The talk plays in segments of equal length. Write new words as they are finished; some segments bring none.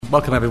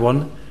Welcome,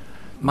 everyone.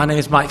 My name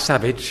is Mike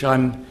Savage.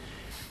 I'm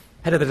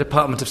head of the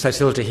Department of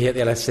Sociology here at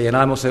the LSE, and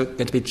I'm also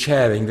going to be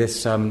chairing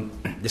this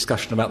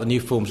discussion about the new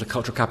forms of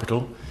cultural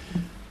capital.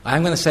 I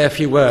am going to say a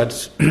few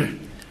words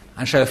and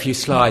show a few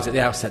slides at the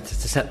outset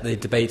to set the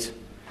debate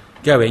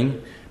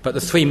going, but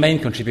the three main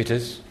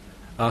contributors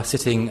are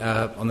sitting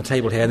on the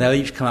table here, and they'll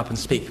each come up and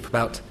speak for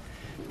about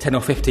 10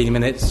 or 15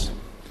 minutes.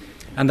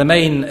 And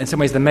in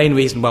some ways, the main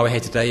reason why we're here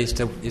today is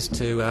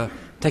to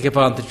take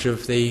advantage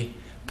of the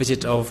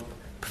visit of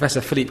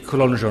Professor Philippe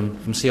Coulonjon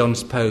from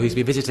Sciences Po, who's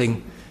been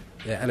visiting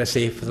the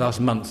LSE for the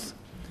last month,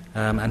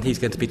 and he's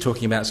going to be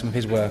talking about some of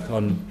his work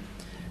on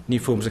new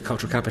forms of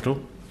cultural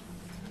capital.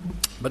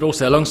 But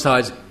also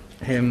alongside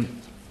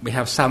him, we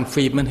have Sam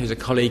Friedman, who's a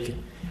colleague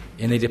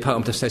in the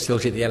Department of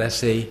Sociology at the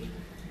LSE,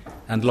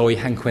 and Laurie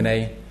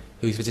Hanquinay,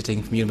 who's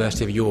visiting from the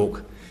University of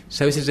York.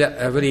 So this is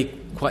a really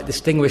quite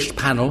distinguished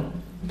panel.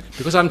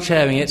 Because I'm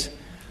chairing it,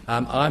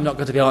 I'm not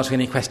going to be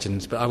answering any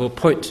questions, but I will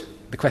put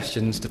the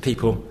questions to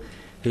people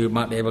who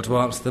might be able to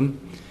answer them.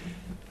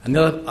 And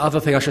the other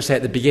thing I should say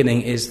at the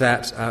beginning is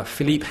that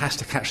Philippe has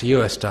to catch the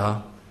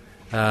Eurostar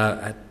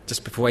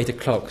just before 8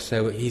 o'clock,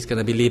 so he's going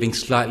to be leaving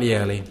slightly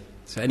early.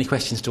 So any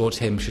questions towards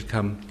him should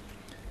come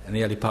in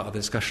the early part of the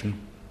discussion.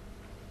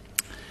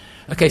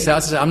 Okay, so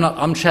as I said,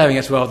 I'm chairing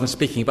it rather than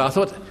speaking, but I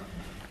thought,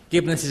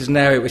 given this is an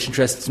area which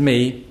interests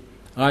me,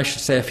 I should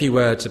say a few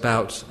words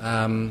about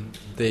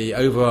the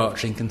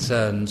overarching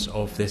concerns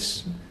of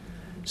this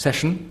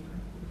session,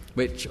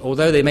 which,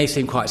 although they may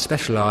seem quite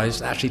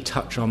specialised, actually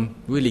touch on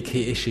really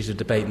key issues of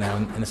debate now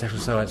in the social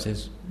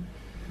sciences,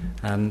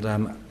 and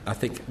I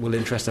think will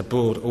interest a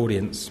broad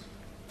audience.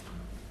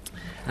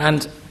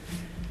 And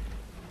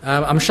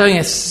I'm showing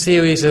a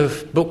series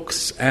of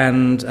books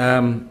and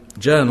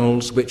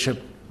journals which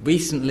have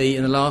recently,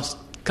 in the last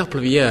couple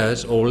of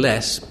years or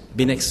less,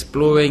 been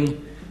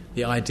exploring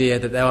the idea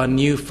that there are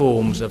new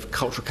forms of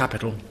cultural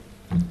capital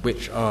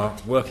which are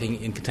working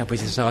in contemporary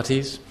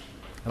societies.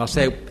 And I'll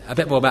say a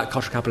bit more about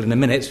cultural capital in a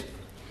minute,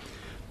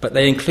 but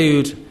they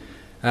include,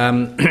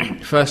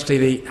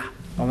 firstly,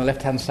 on the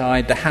left-hand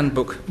side, the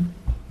handbook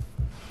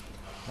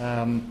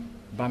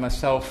by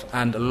myself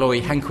and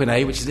Laurie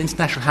Hanquinay, which is an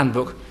international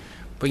handbook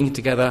bringing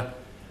together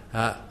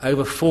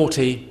over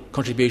 40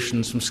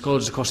 contributions from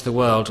scholars across the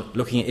world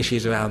looking at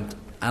issues around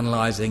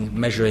analysing,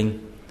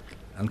 measuring,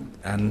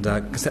 and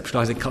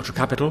conceptualising cultural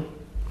capital.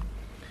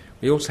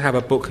 We also have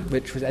a book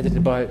which was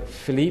edited by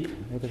Philippe,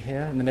 over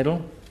here in the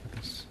middle.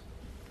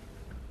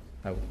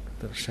 Oh,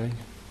 that's showing.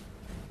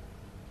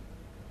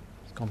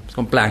 It's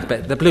gone blank,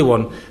 but the blue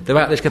one, The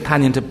Routledge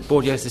Companion to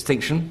Bourdieu's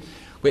Distinction,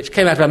 which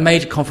came out of a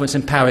major conference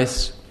in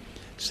Paris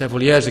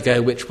several years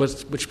ago, which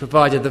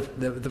provided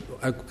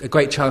a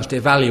great chance to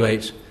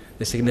evaluate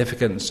the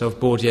significance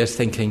of Bourdieu's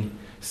thinking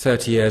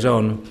 30 years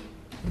on.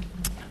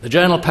 The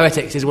journal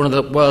Poetics is one of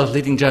the world's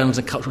leading journals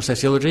in cultural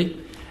sociology,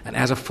 and it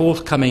has a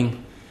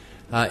forthcoming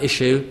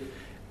issue,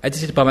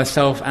 edited by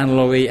myself and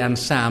Laurie and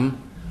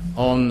Sam,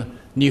 on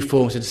new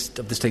forms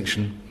of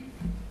distinction.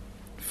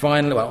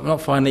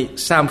 Finally,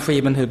 Sam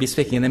Friedman, who will be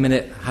speaking in a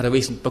minute, had a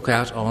recent book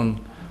out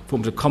on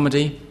forms of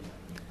comedy,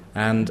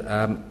 and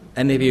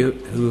any of you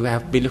who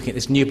have been looking at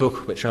this new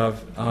book, which I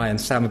and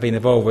Sam have been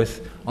involved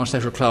with, on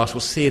social class, will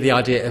see the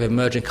idea of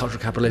emerging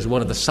cultural capital as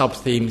one of the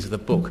sub-themes of the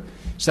book.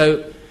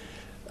 So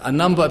a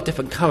number of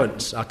different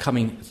currents are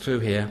coming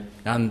through here,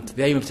 and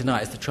the aim of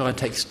tonight is to try and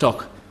take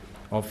stock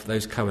of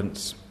those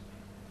currents.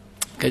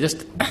 Okay,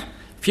 just a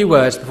few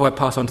words before I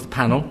pass on to the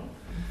panel.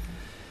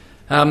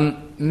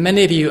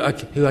 Many of you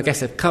who I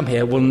guess have come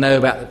here will know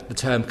about the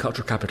term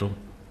cultural capital.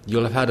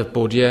 You'll have heard of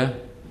Bourdieu,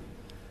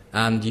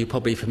 and you're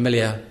probably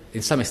familiar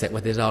in some extent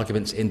with his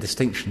arguments in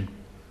distinction.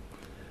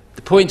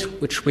 The point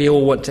which we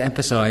all want to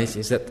emphasise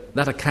is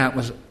that account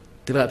was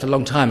developed a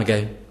long time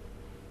ago,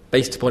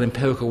 based upon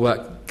empirical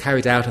work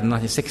carried out in the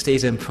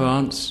 1960s in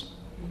France.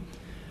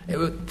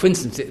 For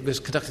instance, it was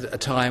conducted at a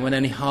time when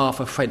only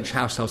half of French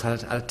households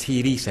had a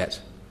TV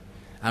set,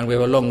 and we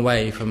were a long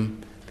way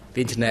from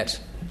the internet,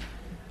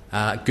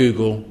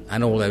 Google,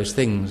 and all those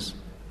things.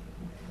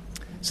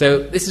 So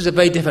this is a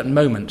very different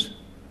moment,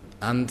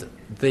 and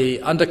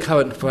the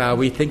undercurrent for our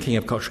rethinking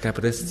of cultural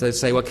capital is to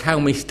say, well,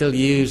 can we still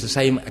use the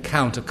same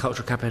account of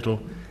cultural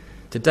capital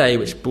today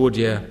which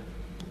Bourdieu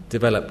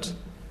developed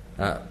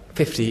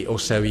 50 or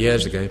so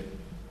years ago?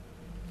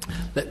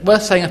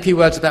 Worth saying a few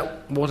words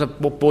about what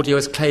Bourdieu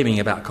is claiming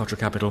about cultural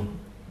capital.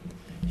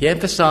 He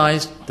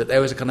emphasised that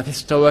there was a kind of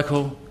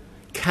historical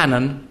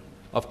canon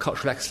of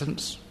cultural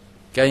excellence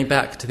going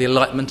back to the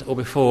Enlightenment or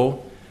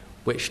before,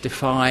 which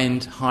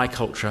defined high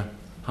culture,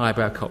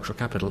 highbrow cultural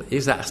capital.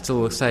 Is that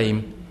still the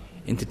same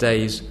in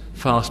today's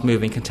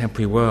fast-moving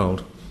contemporary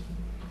world?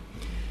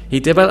 He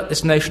developed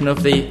this notion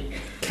of the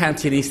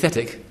Kantian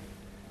aesthetic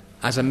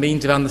as a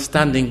means of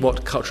understanding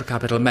what cultural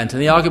capital meant.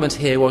 And the argument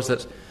here was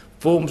that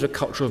forms of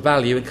cultural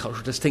value and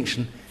cultural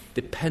distinction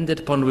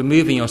depended upon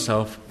removing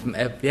yourself from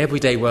the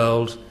everyday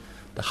world,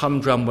 the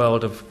humdrum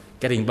world of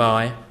getting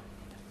by,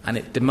 and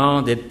it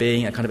demanded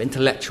being a kind of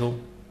intellectual,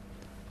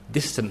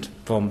 distant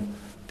from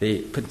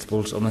the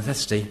principles of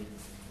necessity.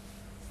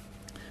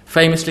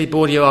 Famously,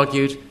 Bourdieu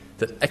argued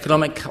that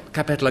economic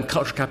capital and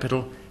cultural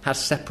capital had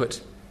separate,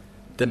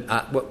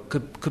 what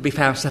could be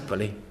found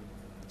separately.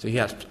 So you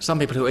had some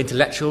people who were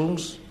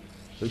intellectuals,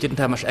 who didn't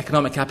have much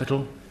economic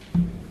capital,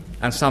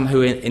 and some who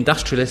were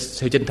industrialists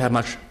who didn't have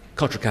much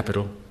cultural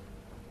capital.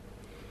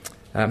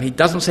 He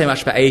doesn't say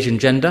much about age and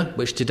gender,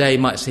 which today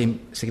might seem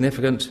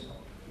significant,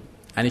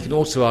 and he can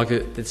also argue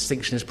that the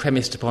distinction is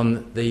premised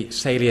upon the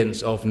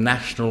salience of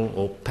national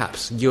or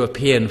perhaps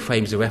European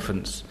frames of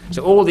reference.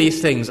 So all these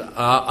things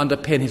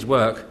underpin his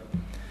work,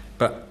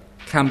 but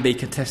can be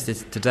contested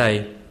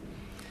today.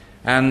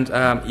 And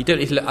you don't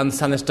need to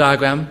understand this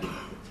diagram.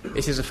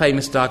 This is a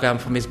famous diagram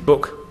from his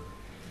book,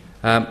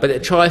 but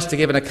it tries to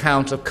give an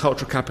account of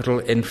cultural capital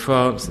in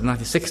France in the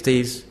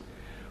 1960s,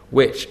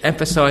 which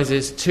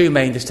emphasises two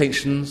main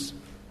distinctions: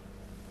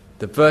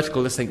 the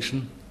vertical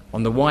distinction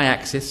on the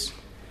y-axis,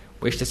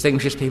 which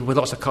distinguishes people with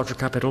lots of cultural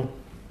capital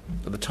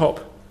at the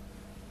top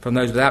from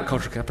those without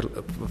cultural capital,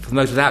 from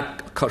those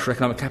without cultural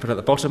economic capital at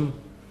the bottom,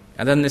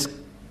 and then this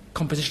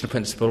composition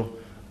principle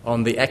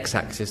on the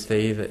x-axis,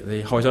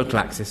 the horizontal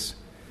axis,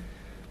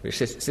 which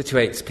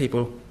situates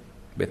people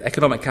with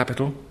economic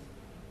capital,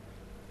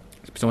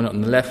 predominant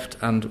on the left,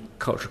 and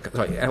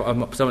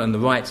predominant on the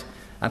right,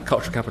 and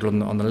cultural capital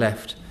on the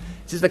left.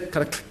 This is the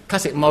kind of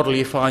classic model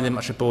you find in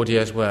much of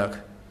Bourdieu's work.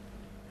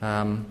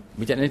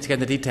 We don't need to get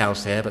into the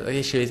details here, but the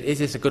issue is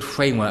this a good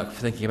framework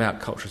for thinking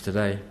about culture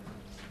today?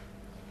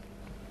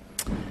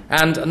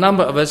 And a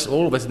number of us,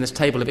 all of us in this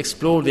table, have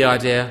explored the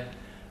idea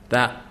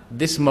that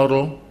this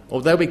model,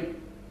 although we're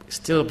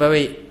still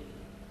very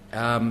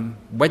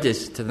wedded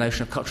to the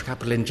notion of cultural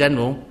capital in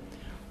general,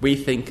 we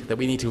think that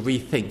we need to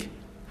rethink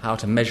how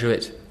to measure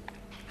it,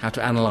 how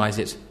to analyse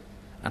it,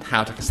 and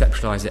how to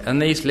conceptualise it.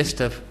 And these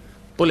list of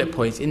bullet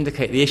points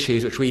indicate the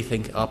issues which we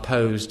think are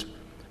posed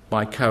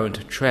by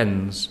current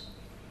trends.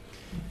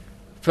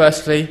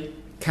 Firstly,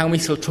 can we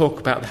still talk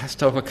about the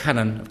historical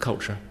canon of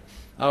culture?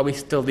 Are we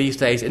still these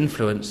days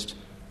influenced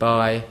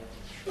by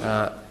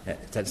the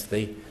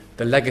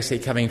legacy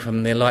coming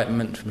from the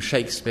Enlightenment, from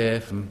Shakespeare,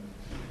 from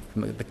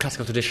the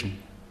classical tradition,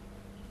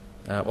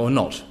 or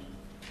not?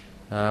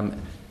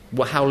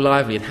 How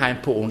lively and how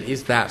important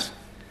is that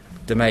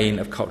domain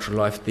of cultural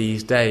life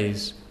these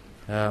days?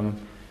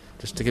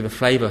 Just to give a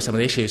flavour of some of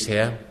the issues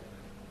here,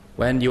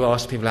 when you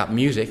ask people about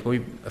music,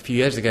 a few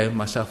years ago,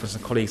 myself and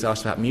some colleagues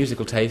asked about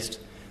musical taste,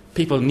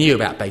 people knew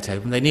about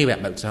Beethoven, they knew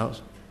about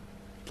Mozart,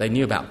 they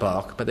knew about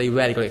Bach, but they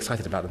rarely got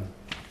excited about them.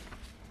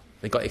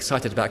 They got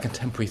excited about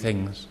contemporary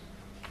things.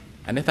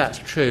 And if that's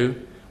true,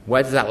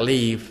 where does that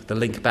leave the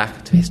link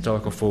back to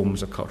historical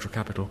forms of cultural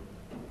capital?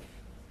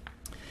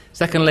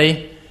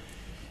 Secondly,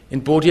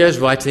 in Bourdieu's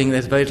writing,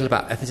 there's very little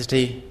about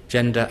ethnicity,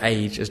 gender,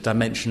 age as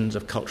dimensions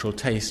of cultural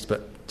taste,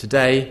 but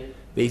today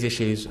these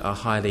issues are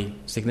highly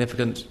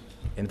significant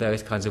in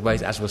various kinds of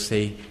ways, as we'll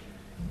see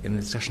in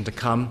the discussion to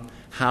come.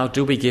 How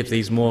do we give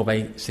these more of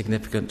a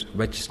significant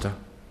register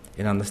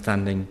in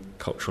understanding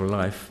cultural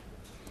life?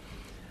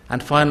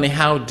 And finally,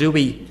 how do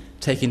we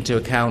take into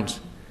account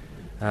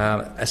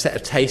a set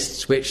of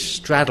tastes which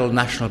straddle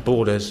national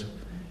borders?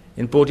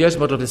 In Bourdieu's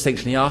model of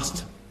distinction, he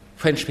asked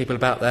French people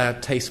about their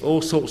tastes for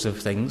all sorts of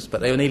things,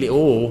 but they were nearly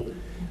all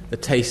the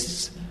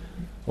tastes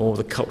or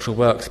the cultural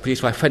works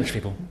produced by French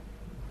people.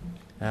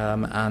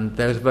 And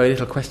there was very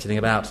little questioning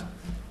about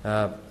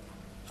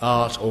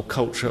art or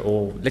culture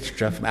or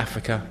literature from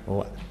Africa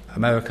or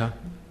America,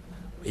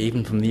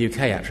 even from the UK,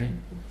 actually.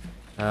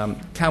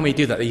 Can we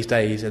do that these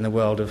days in the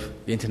world of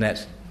the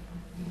internet,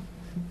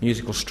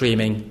 musical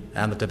streaming,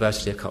 and the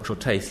diversity of cultural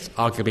tastes?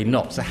 Arguably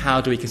not. So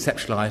how do we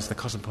conceptualise the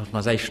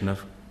cosmopolitanisation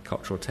of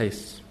cultural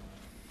tastes?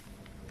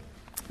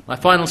 My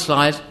final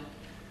slide to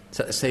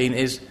set the scene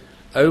is,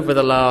 over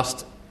the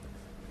last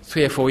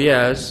 3 or 4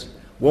 years,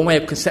 one way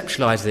of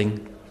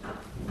conceptualising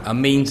a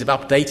means of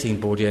updating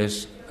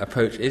Bourdieu's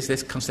approach is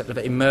this concept of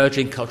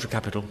emerging cultural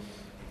capital.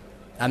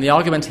 And the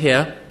argument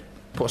here,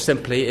 put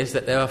simply, is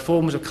that there are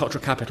forms of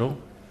cultural capital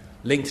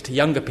linked to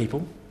younger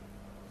people,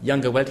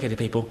 younger, well-educated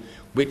people,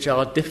 which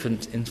are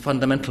different in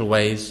fundamental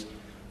ways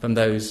from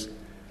those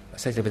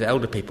associated with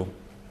elder people.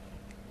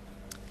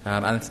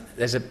 And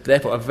there's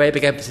therefore a very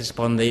big emphasis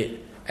upon the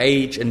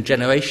age and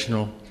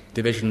generational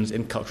divisions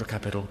in cultural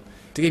capital.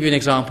 To give you an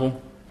example,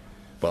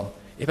 well,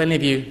 if any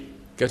of you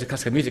go to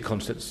classical music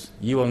concerts,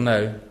 you will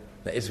know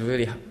that it's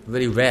really,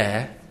 really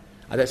rare.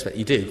 I don't expect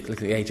you do, look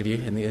at the age of you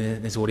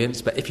in this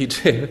audience, but if you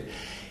do,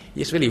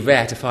 it's really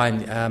rare to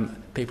find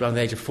people under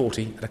the age of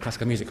 40 at a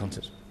classical music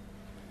concert.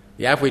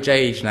 The average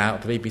age now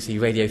of the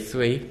BBC Radio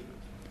 3,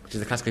 which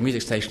is a classical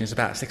music station, is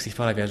about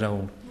 65 years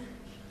old.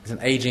 There's an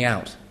ageing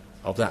out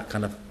of that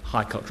kind of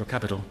high cultural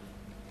capital.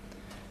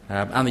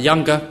 And the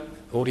younger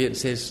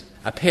audiences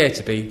appear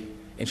to be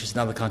interested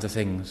in other kinds of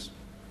things.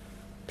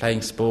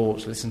 Playing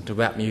sports, listening to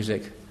rap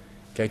music,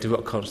 going to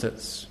rock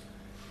concerts,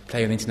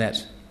 playing on the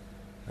internet,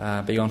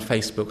 being on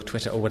Facebook,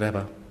 Twitter, or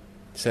whatever.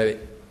 So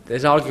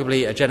there's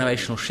arguably a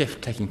generational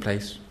shift taking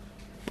place.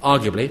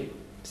 Arguably,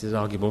 this is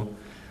arguable,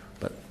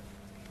 but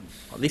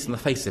at least on the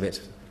face of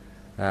it,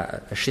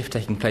 a shift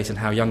taking place in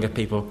how younger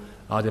people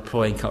are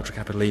deploying cultural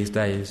capital these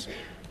days.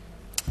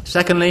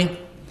 Secondly,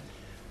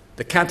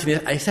 the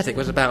Kantian aesthetic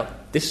was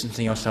about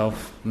distancing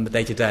yourself from the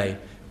day-to-day.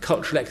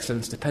 Cultural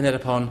excellence depended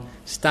upon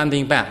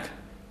standing back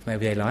from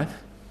everyday life,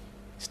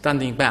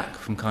 standing back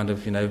from kind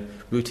of,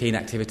 routine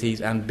activities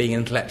and being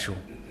intellectual,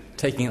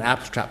 taking an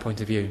abstract point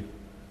of view,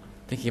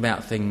 thinking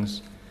about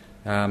things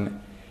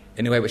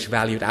in a way which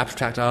valued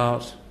abstract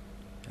art,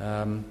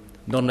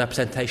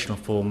 non-representational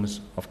forms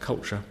of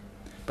culture.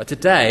 But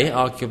today,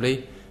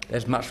 arguably,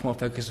 there's much more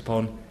focus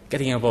upon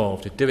getting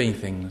involved, doing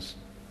things,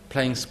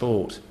 playing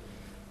sport,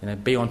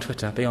 be on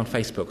Twitter, be on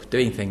Facebook,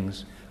 doing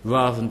things,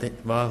 rather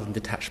than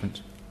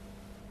detachment.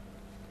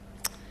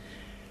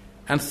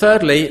 And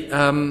thirdly,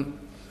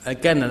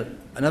 again,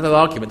 another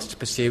argument to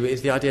pursue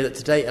is the idea that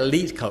today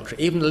elite culture,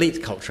 even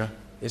elite culture,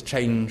 has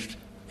changed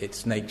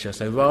its nature.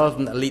 So rather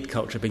than elite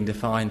culture being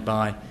defined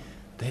by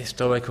the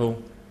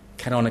historical,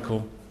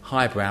 canonical,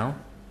 highbrow,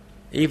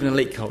 even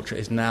elite culture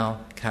is now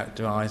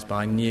characterised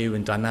by new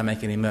and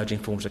dynamic and emerging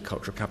forms of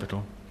cultural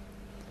capital.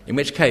 In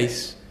which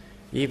case,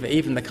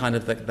 even the kind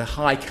of the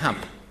high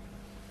camp,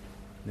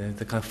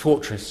 the kind of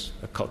fortress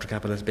of cultural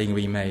capital is being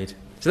remade.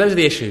 So those are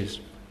the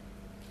issues.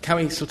 Can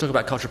we still talk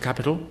about cultural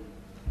capital?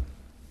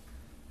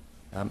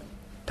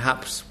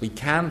 Perhaps we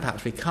can,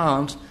 perhaps we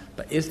can't,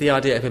 but is the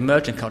idea of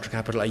emergent cultural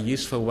capital a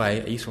useful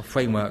way, a useful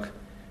framework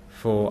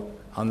for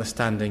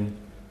understanding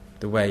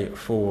the way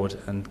forward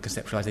and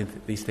conceptualising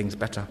these things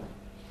better?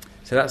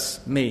 So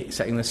that's me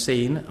setting the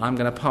scene. I'm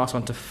going to pass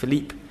on to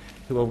Philippe,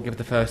 who will give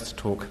the first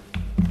talk.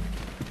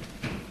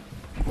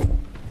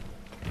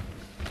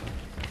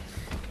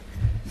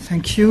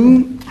 Thank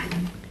you.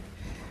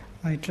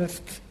 I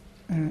just...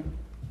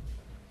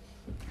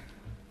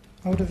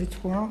 how does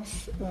it work?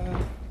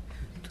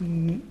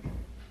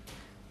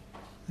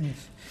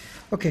 Yes.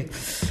 Okay.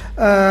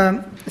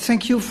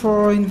 Thank you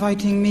for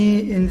inviting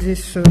me in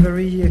this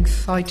very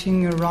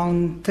exciting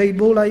round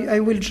table. I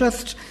will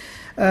just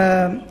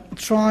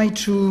try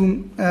to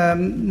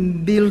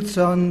build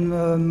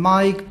on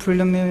my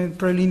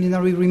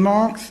preliminary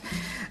remarks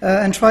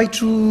and try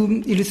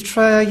to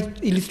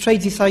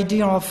illustrate this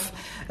idea of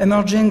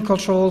emerging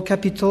cultural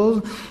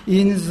capital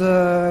in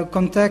the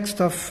context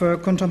of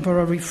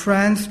contemporary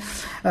France.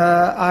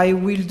 I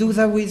will do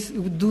that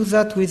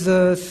with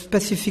a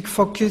specific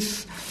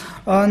focus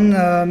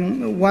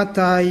on what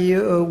I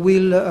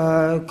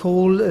will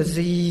call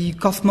the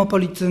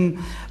cosmopolitan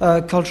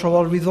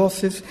cultural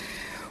resources,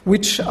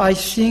 which I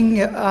think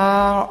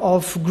are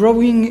of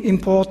growing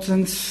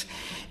importance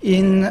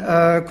in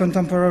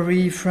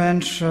contemporary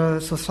French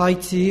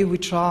society,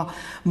 which are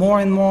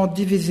more and more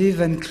divisive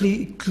and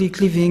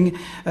cleaving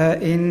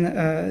in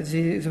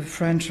the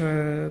French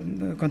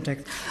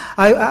context.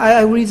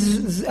 I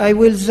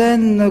will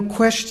then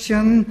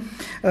question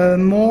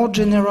more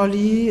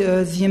generally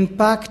the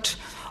impact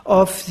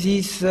of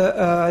these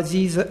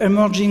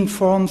emerging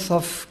forms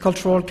of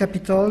cultural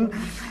capital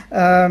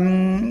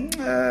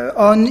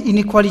on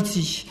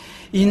inequality.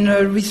 In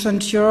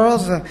recent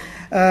years,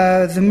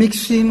 the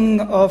mixing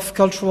of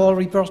cultural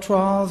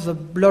repertoires, the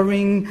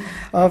blurring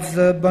of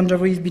the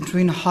boundaries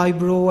between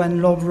highbrow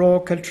and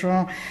lowbrow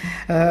culture,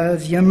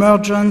 the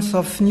emergence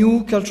of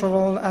new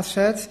cultural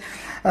assets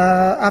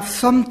have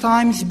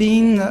sometimes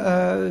been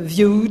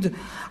viewed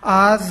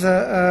as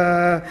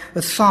a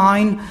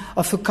sign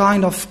of a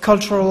kind of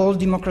cultural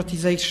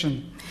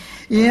democratization.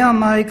 Here,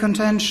 my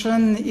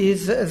contention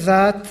is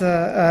that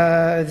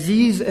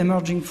these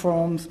emerging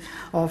forms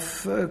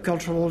of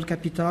cultural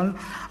capital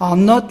are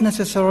not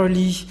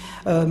necessarily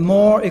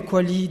more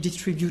equally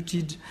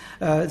distributed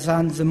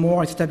than the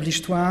more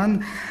established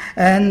one,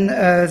 and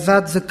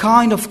that the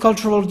kind of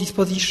cultural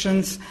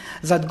dispositions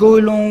that go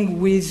along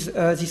with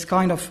this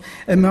kind of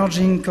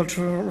emerging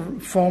cultural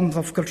forms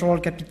of cultural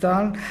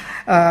capital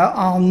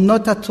are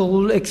not at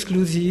all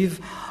exclusive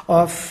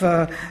of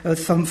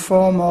some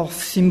form of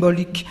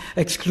symbolic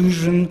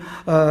exclusion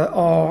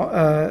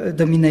or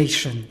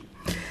domination.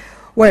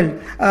 Well,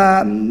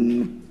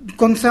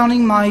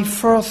 concerning my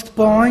first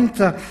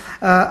point,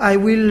 I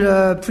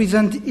will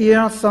present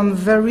here some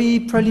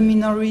very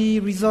preliminary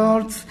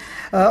results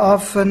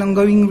of an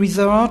ongoing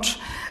research,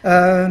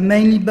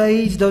 mainly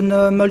based on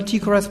a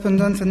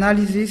multi-correspondence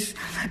analysis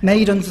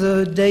made on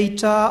the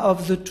data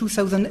of the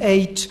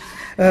 2008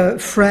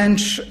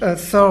 French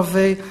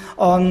survey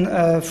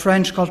on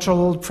French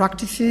cultural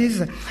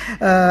practices.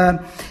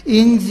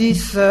 In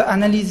this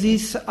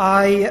analysis,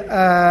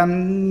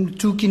 I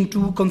took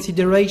into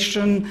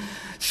consideration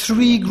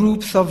three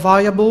groups of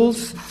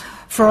variables.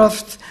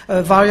 First,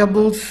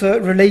 variables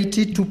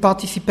related to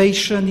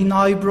participation in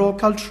highbrow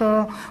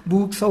culture,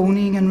 books,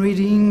 owning and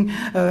reading,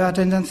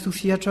 attendance to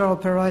theatre,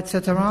 opera,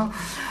 etc.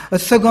 A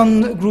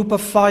second group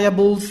of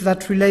variables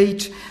that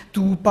relate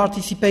to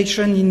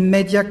participation in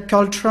media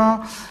culture,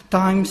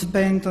 time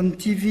spent on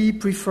TV,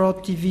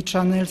 preferred TV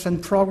channels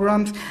and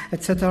programs,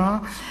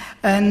 etc.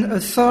 And a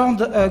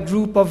third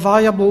group of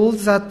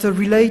variables that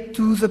relate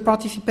to the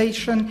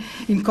participation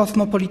in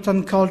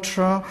cosmopolitan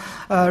culture,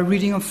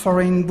 reading of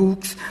foreign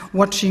books,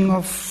 watching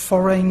of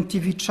foreign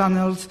TV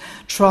channels,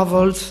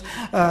 travels,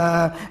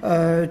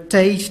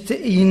 taste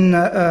in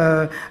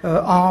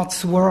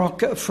arts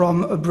work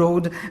from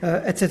abroad,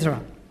 etc.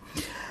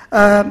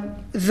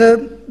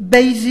 The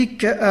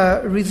basic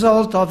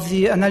result of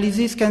the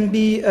analysis can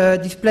be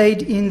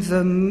displayed in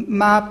the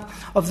map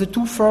of the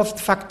two first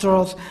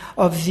factors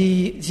of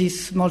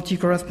this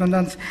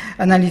multi-correspondence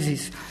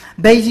analysis.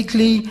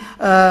 Basically,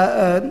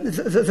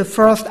 the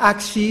first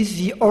axis,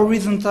 the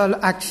horizontal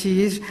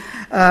axis,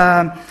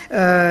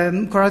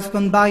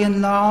 correspond by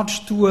and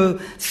large to a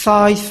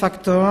size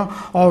factor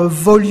or a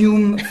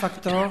volume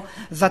factor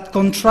that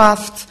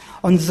contrasts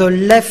on the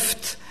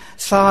left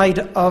side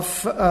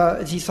of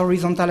this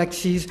horizontal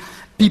axis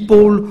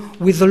people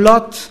with a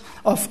lot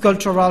of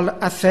cultural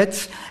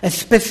assets,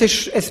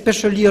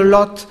 especially a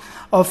lot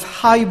of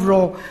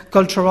highbrow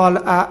cultural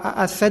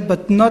assets,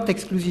 but not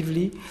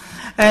exclusively.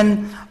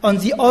 And on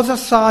the other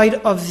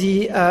side of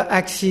the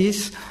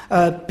axis,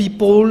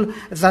 people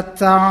that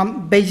are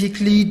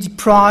basically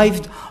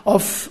deprived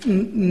of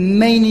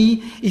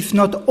many, if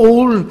not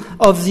all,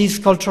 of these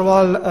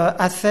cultural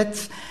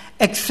assets,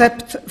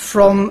 except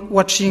from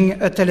watching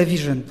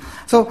television.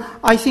 So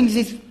I think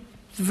these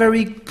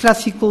very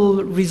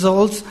classical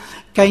results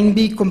can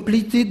be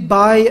completed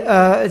by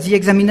the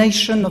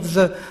examination of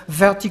the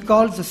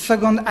vertical, the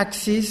second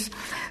axis,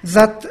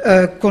 that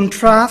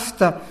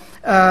contrast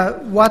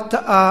what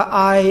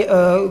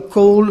I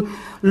call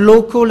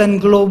local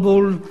and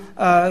global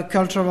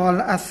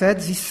cultural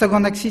assets. This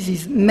second axis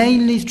is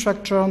mainly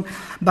structured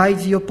by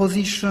the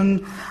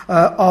opposition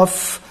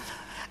of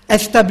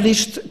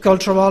established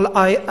cultural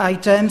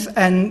items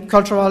and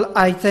cultural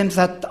items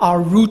that are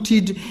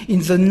rooted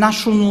in the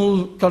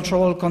national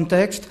cultural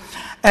context,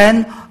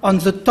 and on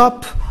the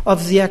top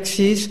of the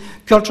axis,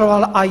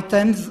 cultural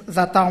items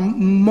that are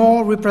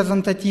more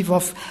representative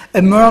of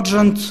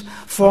emergent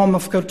form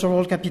of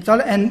cultural capital,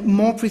 and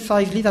more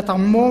precisely, that are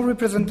more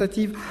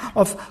representative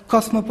of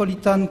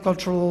cosmopolitan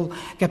cultural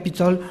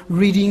capital,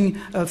 reading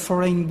a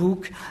foreign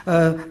book,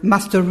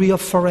 mastery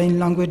of foreign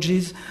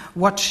languages,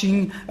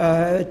 watching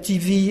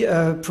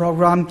TV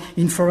program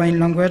in foreign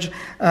language,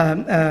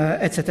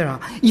 etc.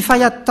 If I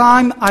had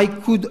time, I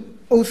could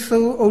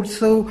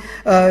also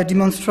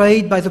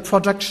demonstrate by the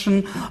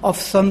projection of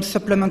some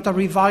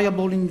supplementary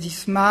variable in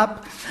this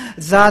map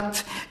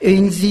that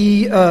in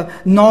the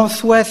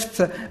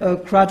northwest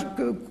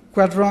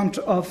quadrant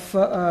of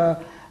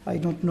I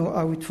don't know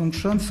how it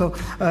functions. So,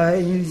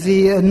 in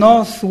the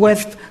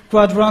northwest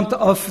quadrant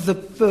of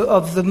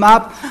the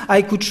map,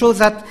 I could show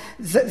that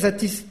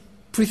is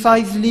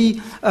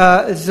precisely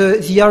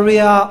the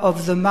area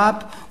of the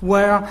map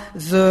where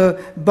the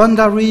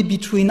boundary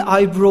between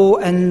highbrow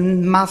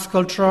and mass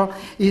culture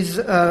is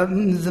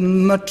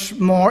much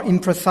more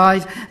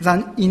imprecise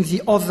than in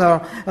the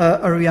other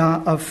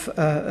area of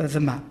the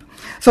map.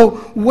 So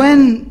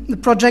when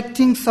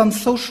projecting some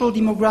social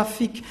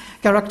demographic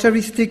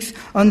characteristics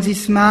on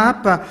this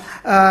map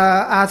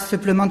as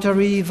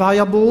supplementary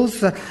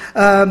variables,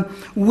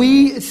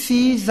 we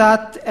see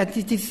that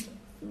it is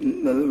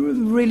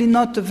really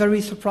not a very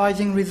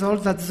surprising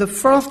result that the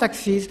first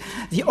axis,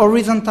 the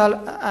horizontal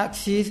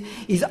axis,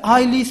 is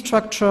highly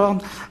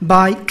structured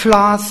by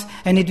class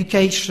and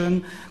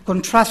education,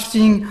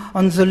 contrasting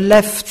on the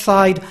left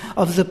side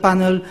of the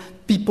panel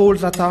people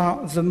that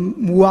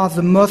who are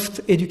the most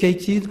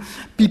educated,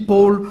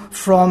 people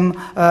from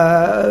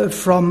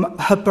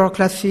upper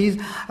classes,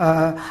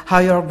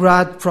 higher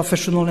grad,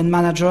 professional and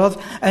managers,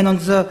 and on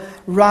the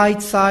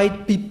right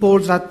side, people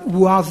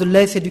who are the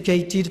less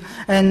educated,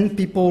 and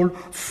people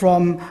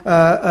from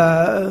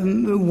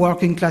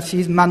working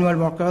classes, manual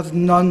workers,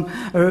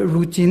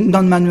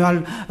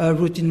 non-manual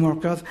routine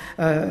workers,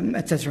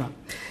 etc.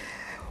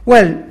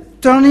 Well,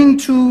 turning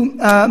to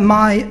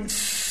my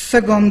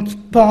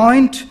second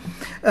point.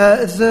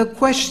 The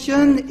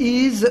question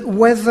is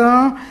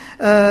whether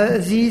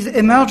the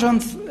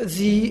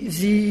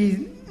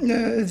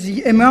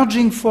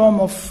emerging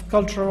form of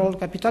cultural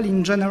capital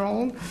in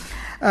general,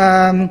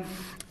 that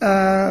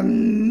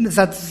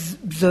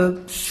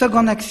the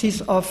second axis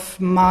of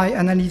my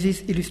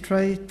analysis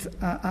illustrates,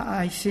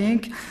 I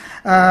think.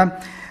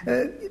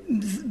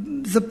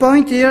 The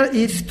point here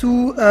is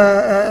to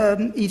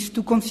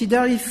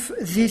consider if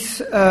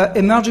this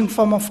emerging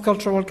form of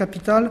cultural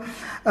capital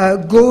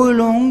go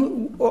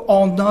along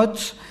or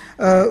not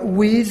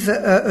with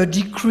a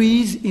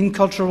decrease in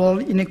cultural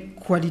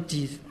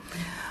inequalities.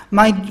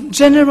 My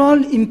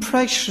general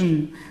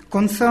impression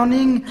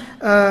concerning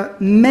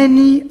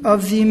many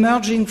of the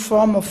emerging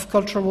form of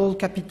cultural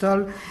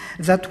capital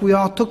that we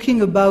are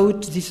talking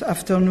about this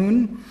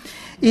afternoon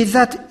is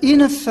that,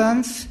 in a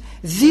sense,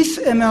 this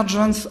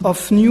emergence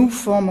of new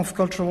form of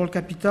cultural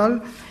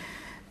capital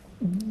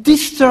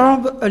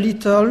disturb a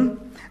little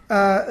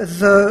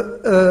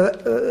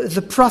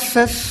the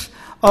process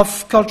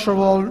of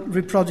cultural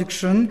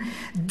reproduction,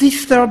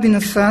 disturb in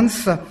a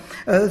sense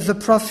the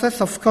process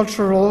of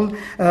cultural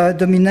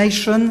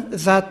domination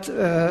that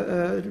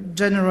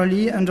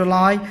generally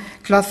underlie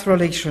class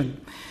relation.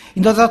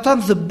 In other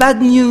terms, the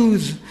bad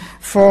news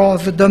for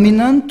the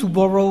dominant, to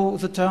borrow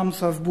the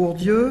terms of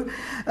Bourdieu,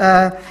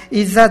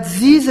 is that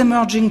these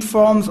emerging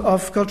forms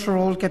of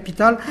cultural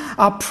capital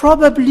are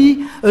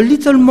probably a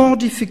little more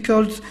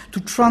difficult to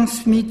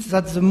transmit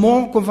than the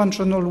more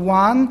conventional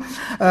one,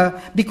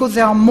 because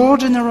they are more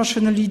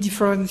generationally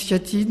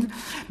differentiated,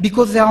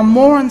 because they are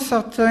more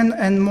uncertain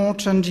and more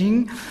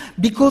changing,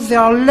 because they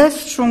are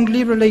less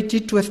strongly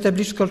related to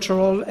established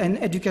cultural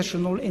and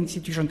educational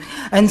institutions.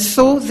 And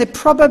so they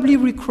probably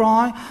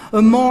require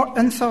a more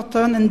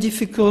uncertain and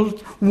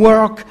difficult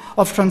work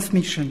of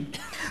transmission.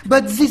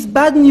 But this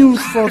bad news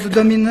for the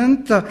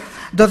dominant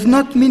does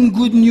not mean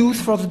good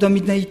news for the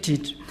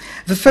dominated.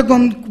 The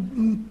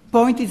second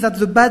point is that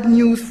the bad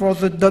news for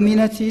the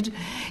dominated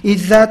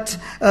is that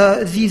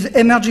these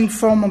emerging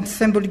form of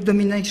symbolic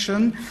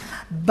domination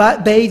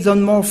based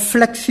on more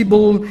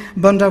flexible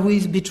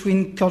boundaries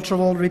between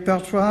cultural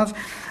repertoires,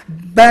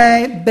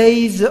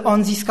 based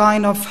on this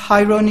kind of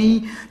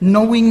irony,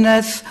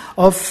 knowingness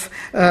of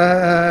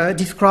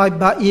described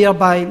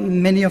by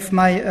many of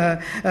my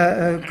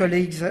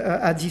colleagues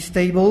at this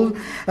table,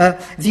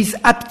 this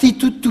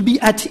aptitude to be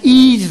at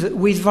ease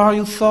with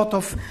various sort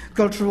of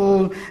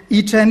cultural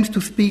items,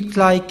 to speak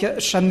like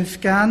Shamus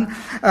Khan.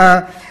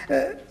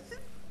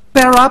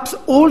 Perhaps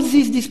all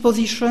these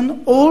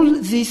disposition, all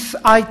these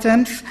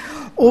items,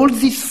 all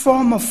this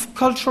form of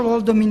cultural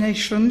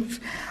domination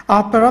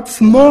are perhaps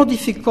more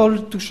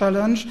difficult to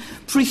challenge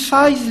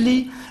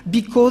precisely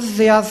because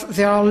they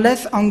are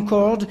less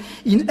anchored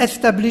in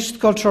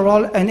established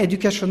cultural and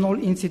educational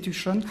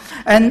institutions,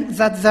 and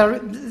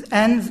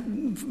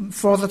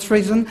for that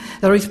reason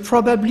there is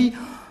probably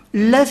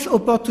less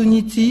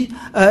opportunity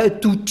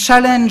to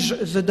challenge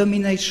the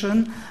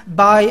domination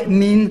by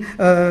means,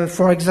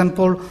 for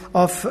example,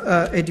 of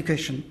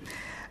education.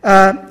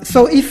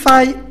 So if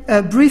I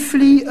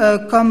briefly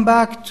come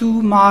back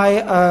to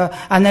my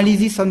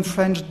analysis on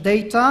French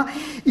data,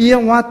 here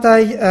what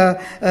I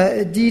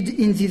did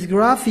in this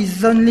graph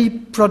is only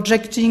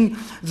projecting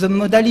the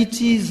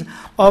modalities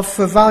of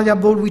a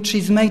variable which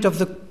is made of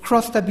the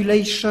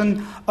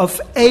cross-tabulation of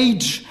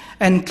age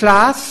and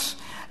class.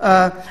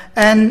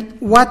 And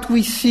what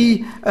we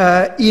see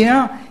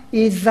here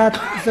is that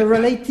the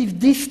relative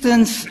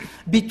distance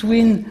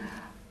between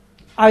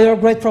higher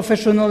grade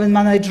professional and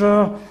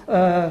manager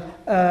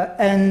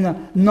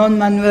and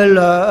non-manual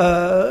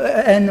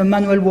and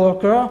manual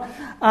worker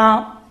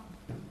are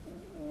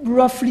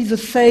roughly the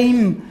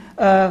same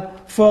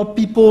for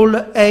people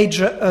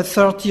age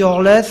 30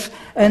 or less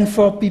and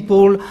for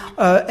people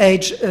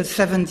age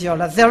 70 or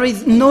less. There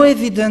is no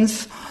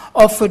evidence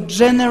of a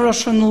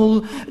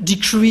generational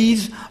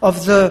decrease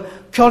of the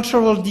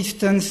cultural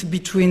distance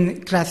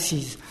between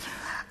classes.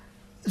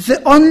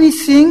 The only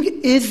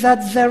thing is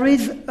that there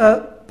is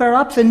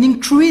perhaps an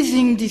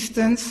increasing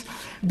distance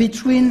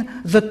between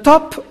the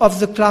top of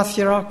the class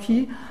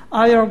hierarchy,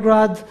 higher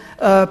grade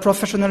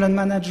professional and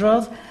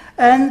managers,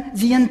 and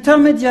the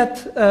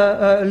intermediate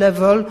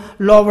level,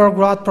 lower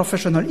grade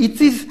professional.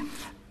 It is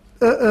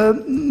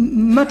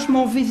much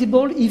more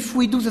visible if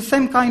we do the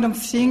same kind of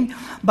thing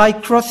by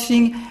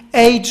crossing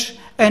age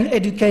and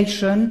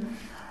education.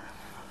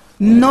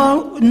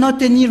 No,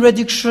 not any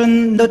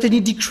reduction, not any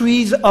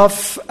decrease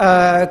of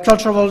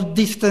cultural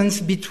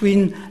distance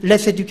between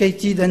less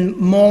educated and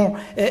more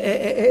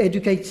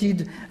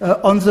educated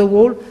on the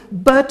whole,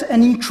 but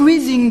an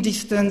increasing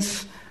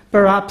distance,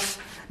 perhaps,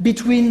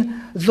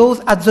 between those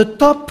at the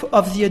top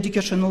of the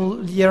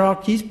educational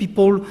hierarchies,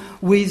 people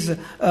with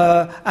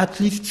at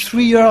least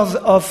 3 years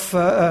of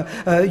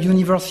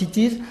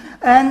universities,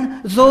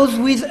 and those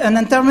with an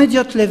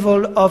intermediate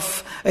level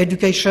of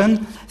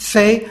education,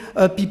 say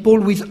people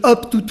with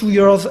up to 2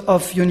 years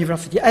of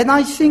university. And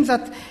I think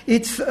that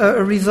it's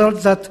a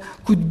result that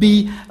could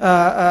be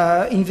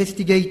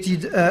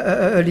investigated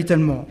a little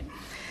more.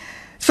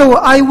 So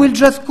I will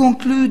just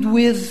conclude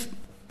with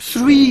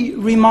 3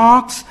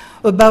 remarks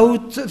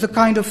about the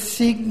kind of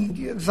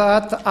thing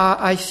that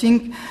I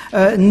think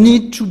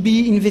need to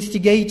be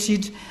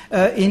investigated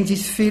in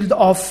this field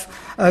of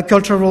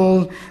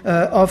cultural,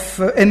 of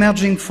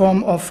emerging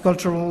form of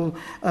cultural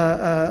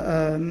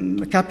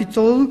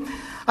capital.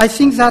 I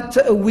think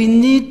that we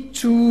need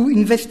to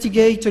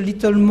investigate a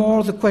little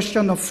more the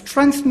question of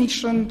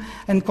transmission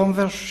and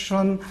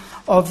conversion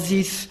of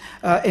this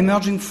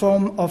emerging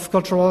form of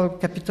cultural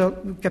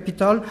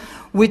capital,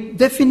 which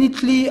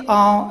definitely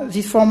are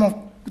this form of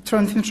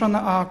transmission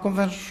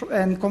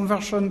and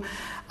conversion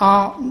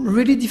are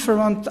really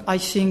different, I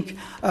think,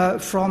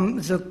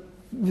 from the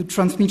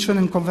transmission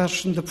and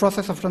conversion, the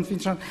process of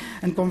transmission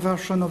and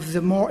conversion of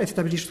the more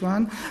established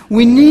one.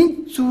 We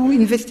need to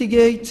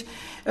investigate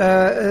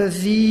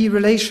the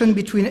relation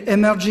between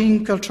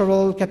emerging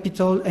cultural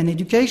capital and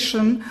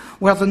education,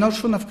 where the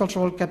notion of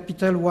cultural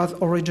capital was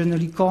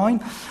originally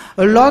coined.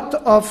 A lot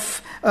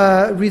of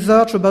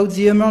research about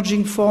the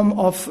emerging form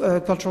of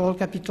cultural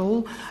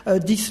capital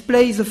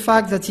displays the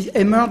fact that the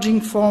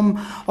emerging form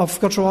of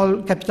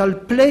cultural capital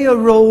play a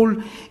role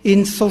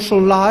in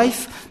social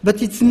life,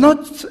 but it's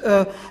not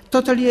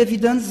totally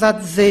evident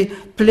that they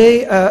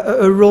play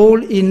a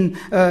role in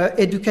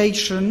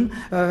education,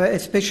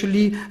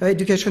 especially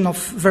education of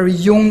very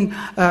young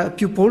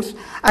pupils.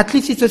 At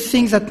least it's a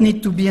thing that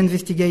needs to be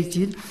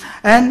investigated.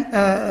 And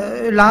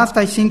last,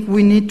 I think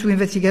we need to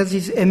investigate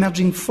this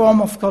emerging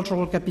form of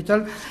cultural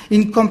capital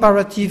in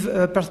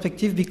comparative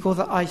perspective, because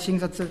I think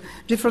that the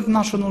different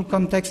national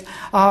contexts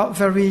are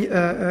very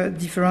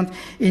different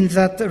in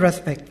that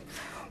respect.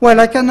 Well,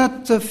 I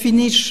cannot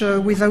finish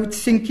without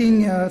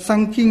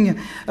thanking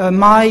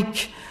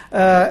Mike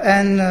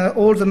and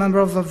all the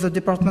members of the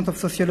Department of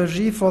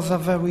Sociology for the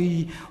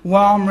very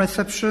warm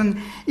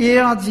reception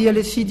here at the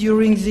LSE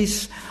during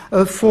these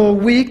 4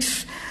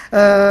 weeks.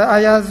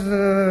 It has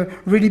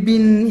really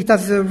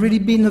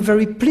been a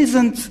very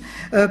pleasant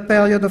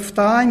period of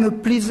time, a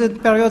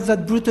pleasant period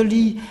that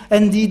brutally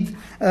ended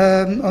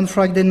on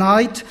Friday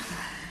night.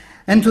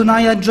 And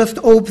tonight I just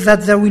hope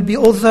that there will be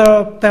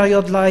other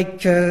periods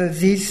like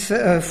this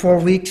 4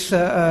 weeks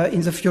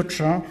in the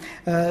future.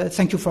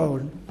 Thank you for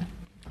all.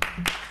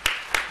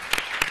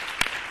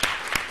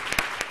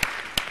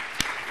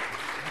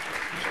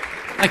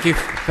 Thank you,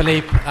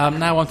 Philippe.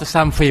 Now on to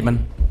Sam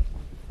Freeman.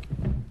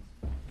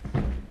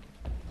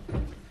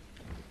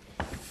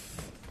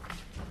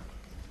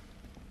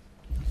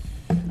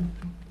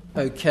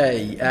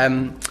 Okay, I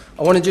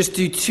want to just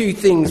do 2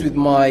 things with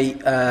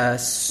my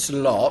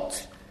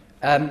slot.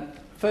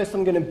 First,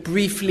 I'm going to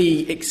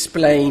briefly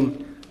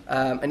explain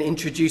and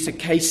introduce a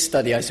case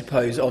study, I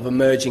suppose, of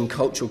emerging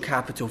cultural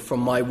capital from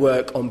my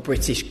work on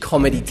British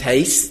comedy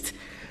taste.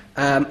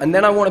 And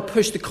then I want to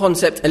push the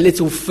concept a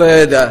little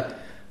further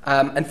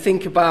and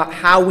think about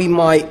how we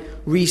might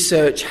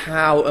research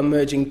how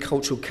emerging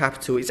cultural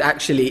capital is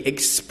actually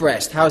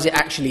expressed, how is it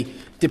actually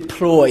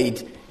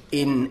deployed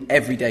in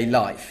everyday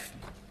life.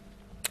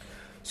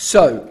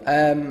 So,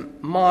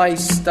 my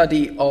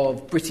study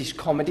of British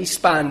comedy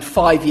spanned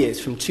 5 years,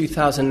 from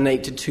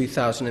 2008 to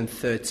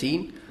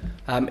 2013.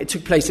 It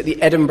took place at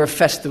the Edinburgh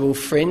Festival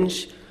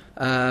Fringe.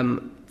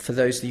 For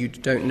those of you who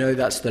don't know,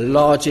 that's the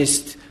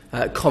largest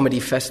comedy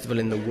festival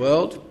in the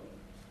world.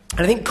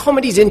 And I think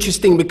comedy is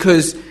interesting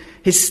because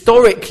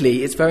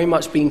historically it's very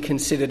much been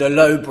considered a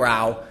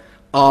lowbrow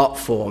art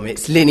form.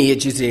 Its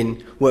lineage is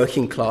in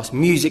working class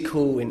music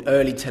hall, in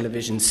early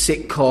television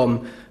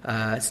sitcom,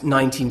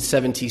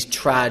 1970s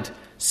trad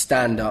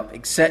stand-up,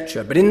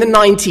 etc. But in the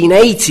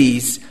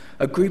 1980s,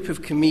 a group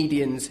of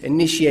comedians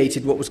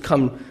initiated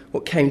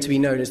what came to be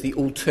known as the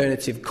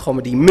alternative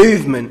comedy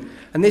movement,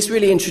 and this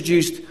really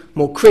introduced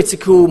more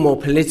critical, more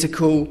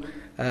political,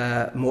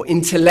 more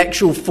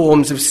intellectual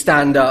forms of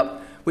stand-up,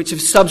 which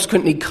have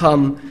subsequently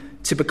come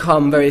to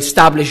become very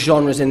established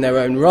genres in their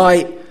own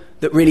right,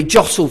 that really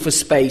jostle for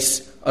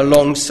space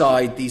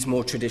alongside these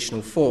more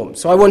traditional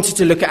forms. So I wanted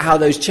to look at how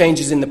those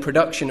changes in the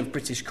production of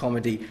British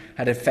comedy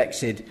had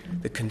affected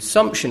the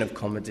consumption of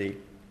comedy.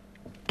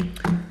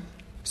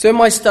 So in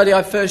my study,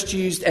 I first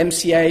used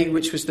MCA,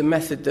 which was the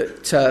method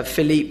that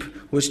Philippe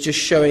was just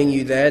showing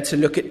you there, to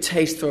look at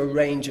taste for a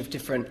range of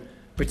different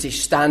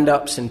British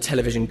stand-ups and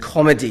television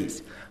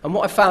comedies. And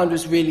what I found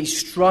was really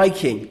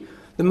striking.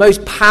 The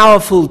most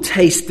powerful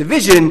taste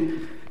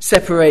division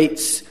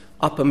separates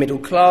upper middle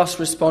class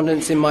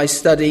respondents in my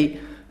study,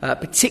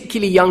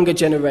 particularly younger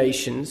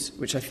generations,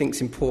 which I think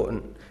is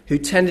important, who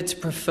tended to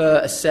prefer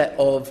a set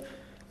of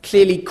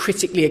clearly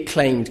critically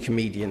acclaimed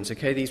comedians.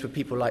 Okay, these were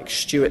people like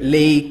Stuart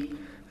Lee,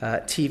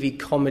 TV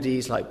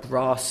comedies like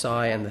Brass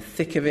Eye and The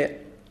Thick of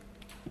It.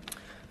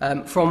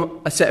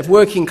 From a set of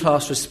working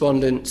class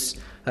respondents,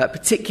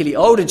 particularly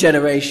older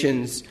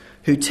generations,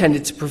 who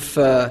tended to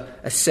prefer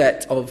a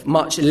set of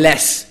much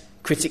less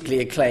critically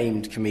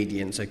acclaimed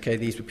comedians. Okay,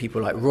 these were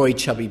people like Roy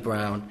Chubby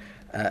Brown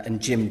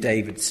and Jim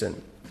Davidson.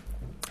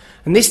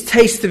 And this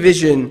taste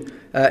division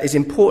is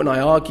important, I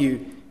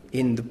argue,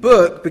 in the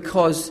book,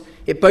 because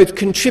it both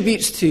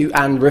contributes to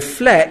and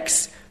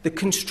reflects the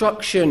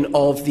construction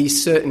of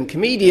these certain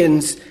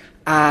comedians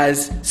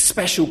as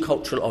special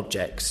cultural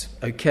objects.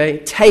 Okay,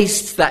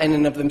 tastes that in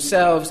and of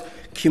themselves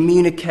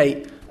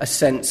communicate a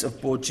sense of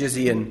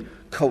Borgesian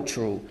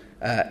cultural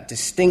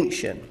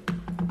distinction.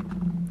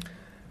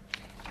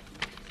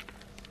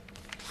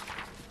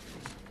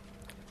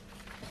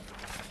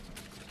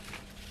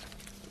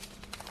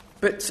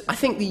 But I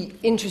think the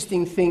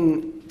interesting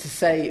thing to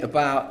say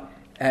about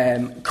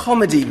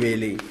comedy,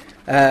 really,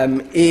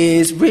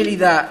 is really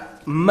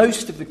that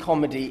most of the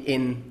comedy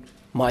in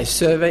my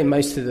survey,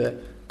 most of the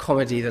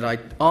comedy that I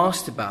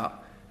asked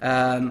about,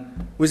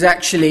 was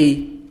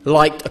actually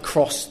liked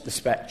across the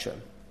spectrum.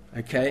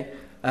 Okay,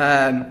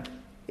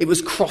 it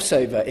was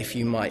crossover, if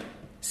you might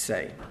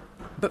say.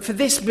 But for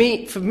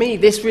me,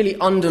 this really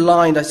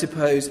underlined, I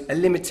suppose, a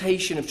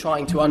limitation of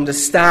trying to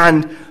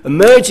understand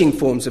emerging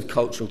forms of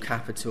cultural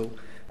capital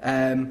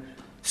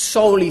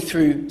solely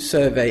through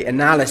survey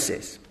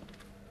analysis.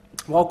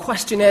 While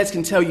questionnaires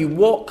can tell you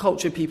what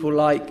culture people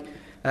like,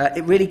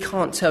 it really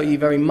can't tell you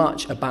very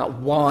much about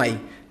why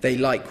they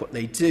like what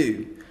they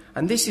do.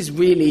 And this is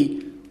really,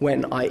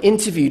 when I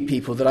interviewed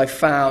people, that I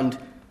found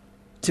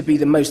to be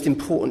the most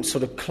important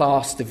sort of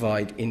class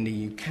divide in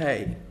the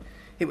UK.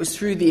 It was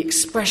through the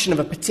expression of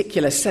a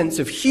particular sense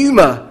of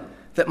humour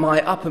that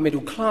my upper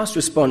middle class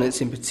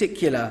respondents in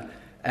particular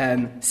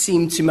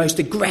seemed to most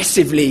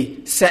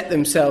aggressively set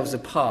themselves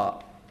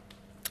apart.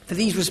 For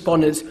these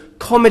respondents,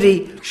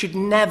 comedy should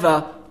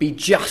never be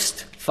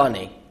just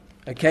funny.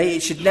 Okay?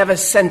 It should never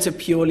centre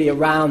purely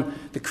around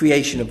the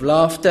creation of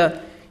laughter.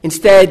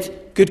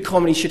 Instead, good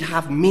comedy should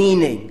have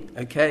meaning,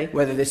 okay?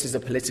 Whether this is a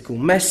political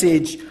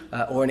message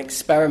or an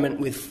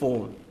experiment with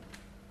form.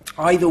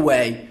 Either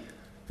way,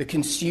 the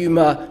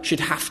consumer should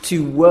have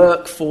to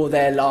work for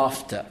their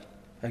laughter,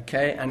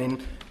 okay?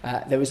 And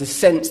there was a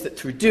sense that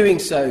through doing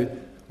so,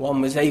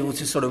 one was able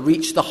to sort of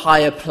reach the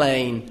higher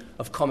plane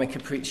of comic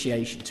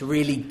appreciation, to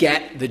really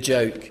get the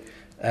joke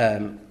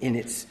in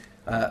its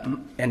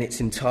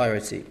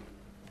entirety.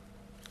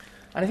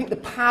 And I think the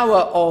power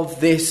of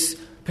this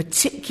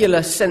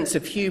particular sense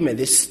of humour,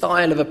 this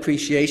style of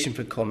appreciation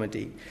for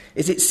comedy,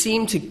 is it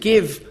seemed to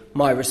give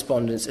my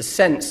respondents a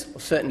sense, or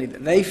certainly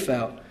that they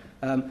felt,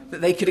 that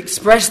they could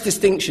express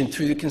distinction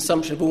through the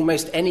consumption of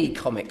almost any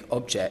comic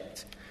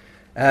object.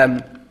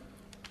 And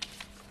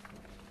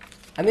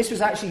this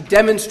was actually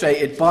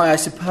demonstrated by, I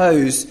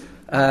suppose,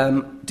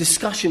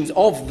 discussions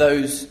of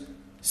those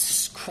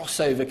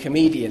crossover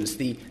comedians,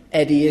 the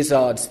Eddie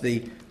Izzards,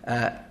 the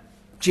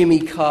Jimmy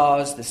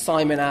Carrs, the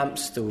Simon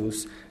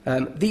Amstels.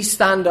 These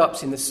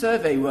stand-ups in the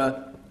survey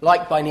were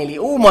liked by nearly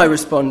all my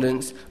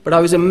respondents, but I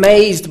was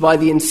amazed by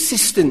the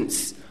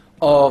insistence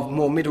of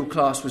more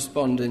middle-class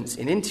respondents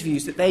in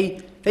interviews that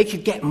they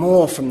could get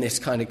more from this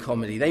kind of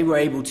comedy. They were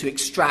able to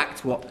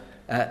extract what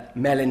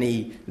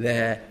Melanie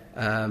there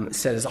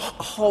said as a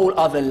whole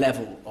other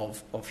level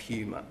of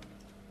humour.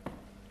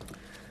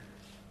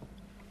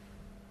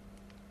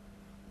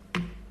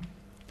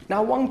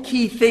 Now, one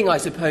key thing, I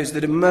suppose,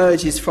 that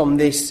emerges from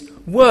this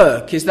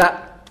work is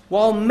that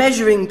while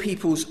measuring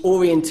people's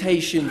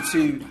orientation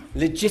to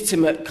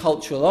legitimate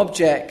cultural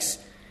objects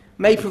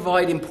may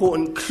provide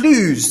important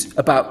clues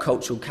about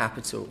cultural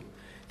capital,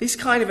 this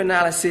kind of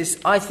analysis,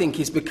 I think,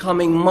 is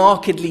becoming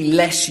markedly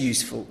less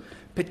useful,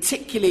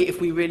 particularly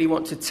if we really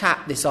want to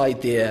tap this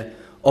idea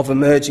of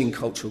emerging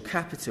cultural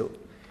capital.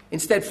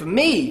 Instead, for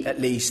me, at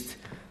least,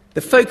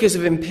 the focus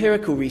of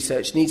empirical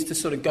research needs to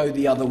sort of go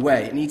the other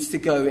way. It needs to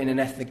go in an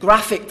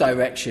ethnographic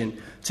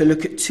direction to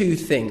look at two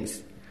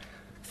things.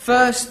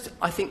 First,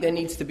 I think there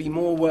needs to be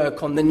more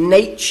work on the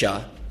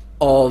nature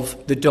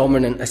of the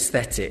dominant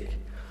aesthetic.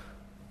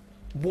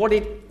 What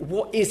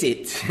is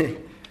it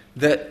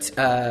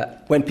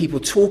that, when people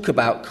talk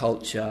about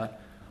culture,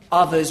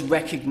 others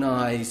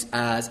recognise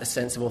as a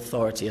sense of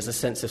authority, as a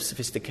sense of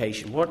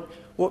sophistication?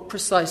 What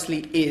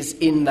precisely is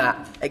in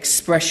that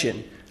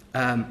expression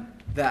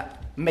that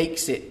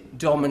makes it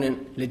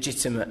dominant,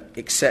 legitimate,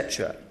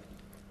 etc.?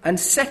 And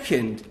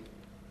second,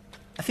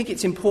 I think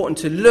it's important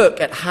to look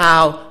at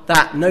how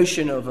that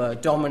notion of a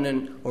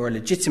dominant or a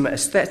legitimate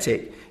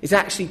aesthetic is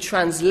actually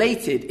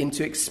translated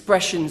into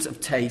expressions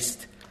of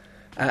taste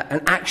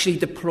and actually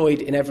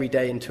deployed in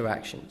everyday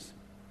interactions.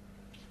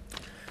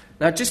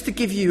 Now, just to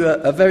give you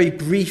a very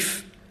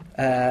brief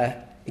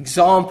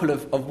example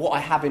of what I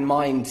have in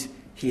mind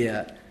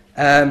here,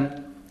 I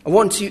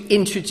want to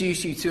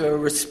introduce you to a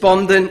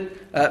respondent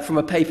from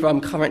a paper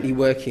I'm currently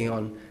working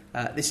on.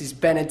 This is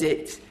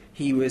Benedict.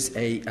 He was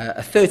a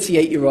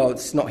 38-year-old,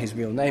 it's not his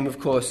real name, of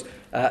course.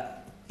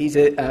 He's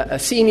a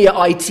senior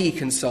IT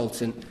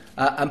consultant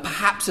and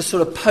perhaps a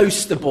sort of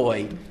poster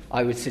boy,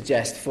 I would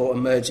suggest, for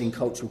emerging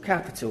cultural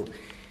capital.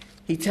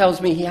 He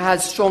tells me he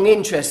has strong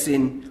interest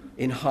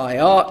in high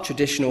art,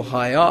 traditional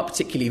high art,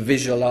 particularly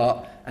visual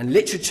art and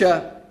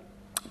literature.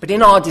 But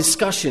in our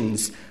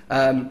discussions,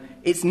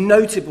 it's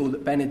notable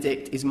that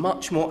Benedict is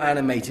much more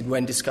animated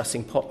when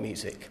discussing pop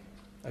music.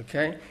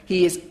 Okay?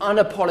 He is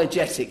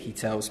unapologetic, he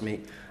tells me,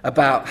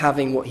 about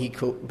having what he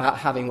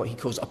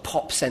calls a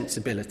pop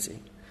sensibility.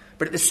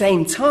 But at the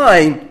same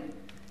time,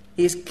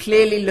 he is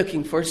clearly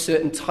looking for a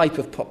certain type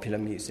of popular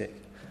music,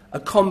 a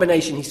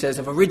combination, he says,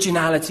 of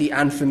originality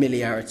and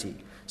familiarity,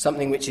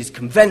 something which is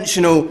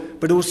conventional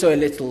but also a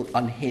little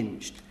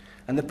unhinged.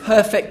 And the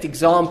perfect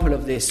example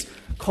of this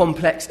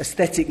complex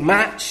aesthetic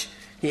match,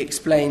 he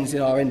explains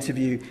in our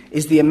interview,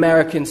 is the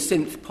American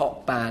synth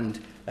pop band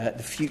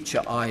The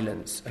Future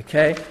Islands.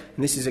 Okay?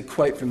 And this is a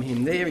quote from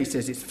him there. He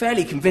says, it's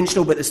fairly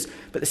conventional, but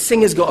the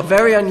singer's got a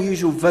very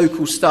unusual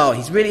vocal style.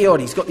 He's really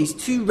odd. He's got these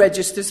two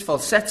registers,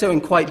 falsetto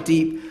and quite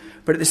deep,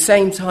 but at the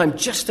same time,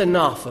 just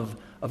enough of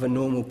a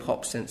normal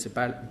pop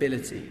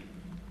sensibility.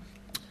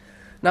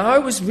 Now, I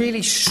was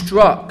really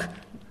struck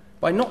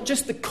by not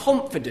just the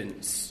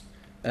confidence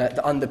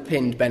that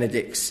underpinned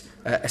Benedict's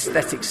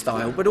aesthetic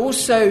style, but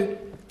also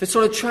the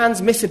sort of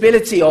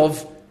transmissibility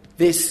of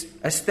this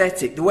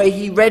aesthetic, the way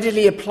he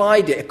readily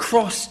applied it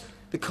across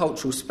the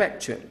cultural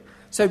spectrum.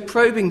 So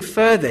probing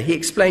further, he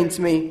explained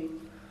to me,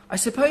 I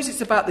suppose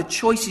it's about the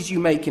choices you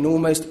make in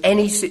almost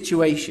any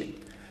situation.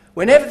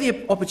 Whenever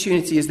the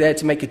opportunity is there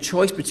to make a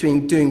choice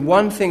between doing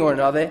one thing or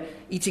another,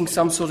 eating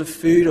some sort of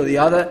food or the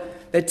other,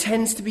 there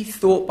tends to be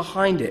thought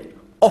behind it,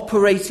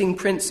 operating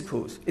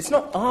principles. It's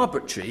not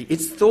arbitrary,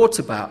 it's thought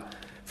about.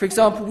 For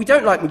example, we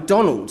don't like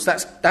McDonald's,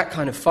 that's that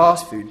kind of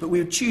fast food, but we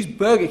would choose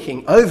Burger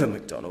King over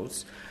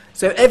McDonald's.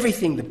 So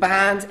everything, the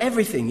bands,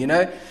 everything,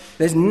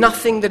 there's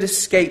nothing that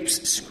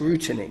escapes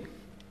scrutiny.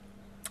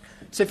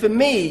 So for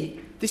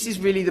me, this is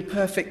really the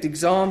perfect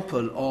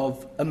example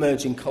of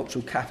emerging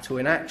cultural capital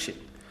in action.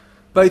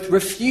 Both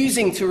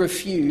refusing to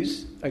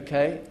refuse,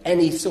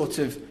 any sort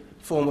of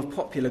form of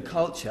popular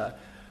culture,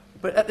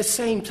 but at the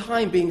same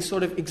time being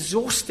sort of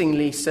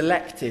exhaustingly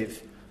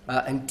selective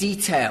and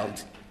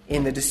detailed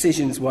in the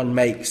decisions one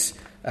makes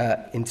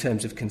in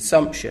terms of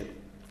consumption.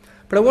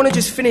 But I want to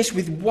just finish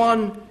with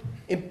one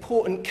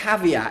important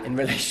caveat in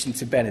relation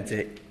to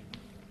Benedict.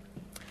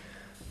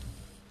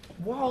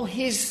 While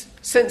his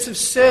sense of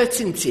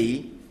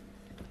certainty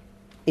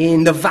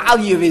in the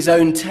value of his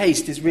own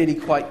taste is really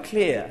quite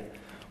clear,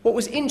 what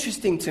was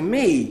interesting to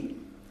me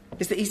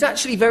is that he's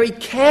actually very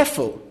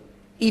careful,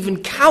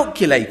 even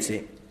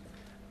calculating,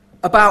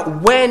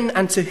 about when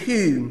and to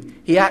whom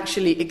he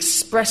actually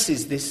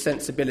expresses this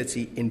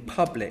sensibility in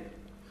public.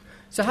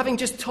 So having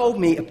just told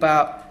me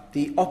about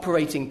the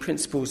operating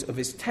principles of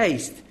his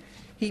taste,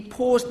 he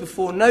paused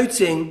before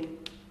noting,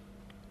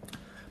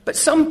 but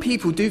some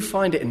people do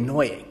find it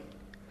annoying.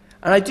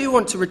 And I do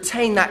want to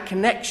retain that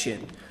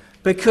connection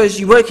because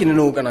you work in an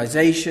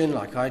organisation,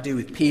 like I do,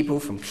 with people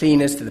from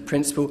cleaners to the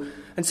principal,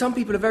 and some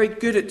people are very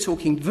good at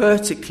talking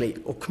vertically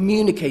or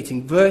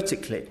communicating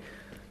vertically.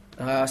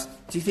 And I asked,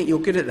 do you think you're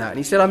good at that? And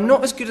he said, I'm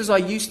not as good as I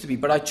used to be,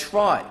 but I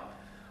try.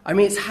 I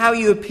mean, it's how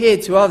you appear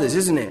to others,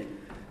 isn't it?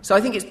 So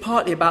I think it's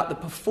partly about the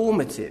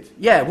performative.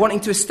 Yeah,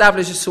 wanting to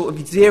establish a sort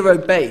of zero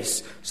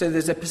base. So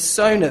there's a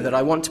persona that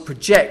I want to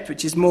project,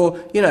 which is more,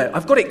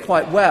 I've got it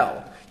quite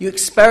well. You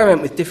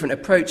experiment with different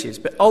approaches,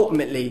 but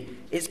ultimately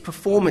it's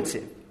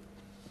performative.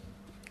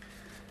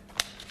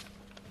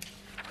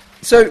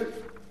 So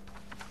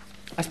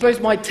I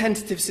suppose my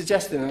tentative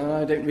suggestion, and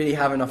I don't really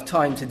have enough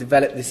time to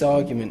develop this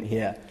argument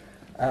here,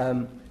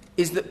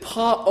 is that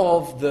part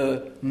of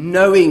the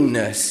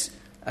knowingness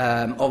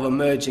of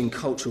emerging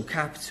cultural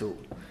capital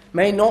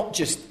may not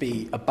just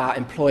be about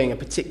employing a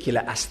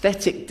particular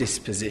aesthetic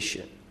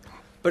disposition,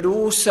 but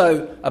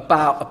also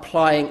about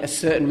applying a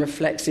certain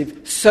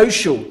reflexive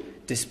social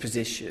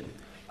disposition,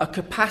 a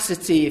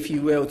capacity, if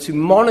you will, to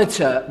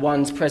monitor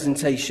one's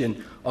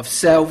presentation of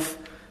self,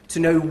 to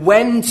know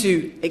when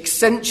to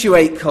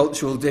accentuate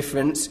cultural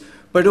difference,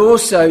 but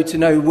also to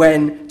know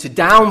when to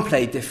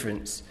downplay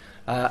difference.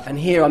 And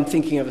here I'm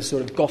thinking of a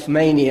sort of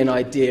Goffmanian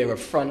idea of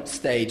front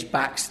stage,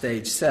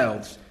 backstage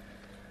selves.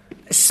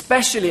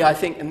 Especially, I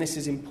think, and this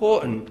is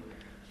important,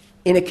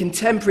 in a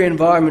contemporary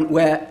environment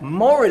where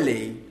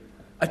morally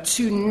a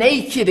too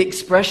naked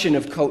expression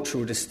of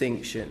cultural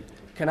distinction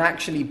can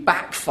actually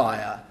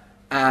backfire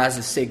as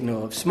a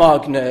signal of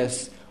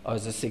smugness, or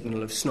as a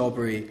signal of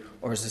snobbery,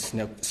 or as a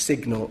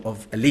signal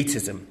of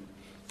elitism.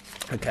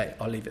 Okay,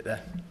 I'll leave it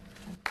there.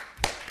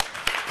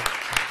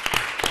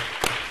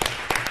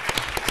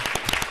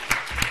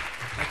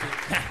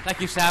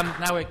 Thank you, Sam.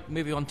 Now we're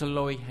moving on to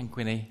Loy and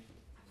Quinny.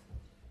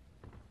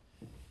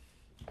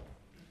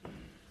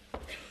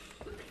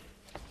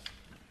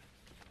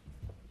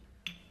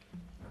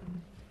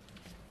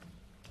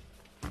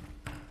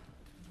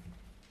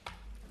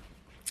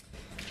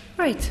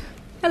 Right.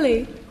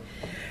 Hello.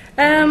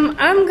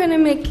 I'm going to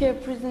make a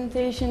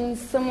presentation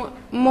somewhat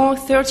more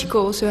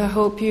theoretical, so I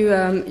hope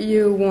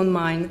you won't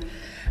mind.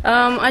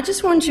 I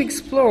just want to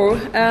explore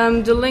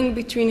the link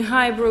between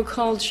highbrow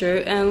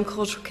culture and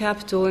cultural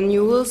capital, and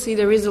you will see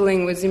there is a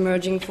link with the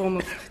emerging form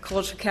of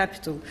cultural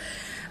capital.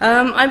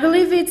 I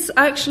believe it's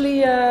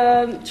actually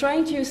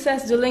trying to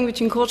assess the link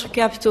between cultural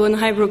capital and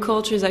highbrow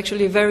culture is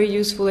actually a very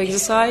useful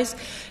exercise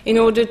in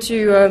order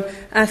to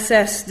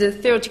assess the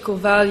theoretical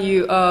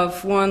value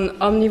of one,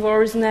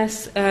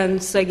 omnivorousness,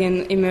 and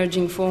second,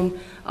 emerging form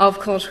of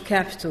cultural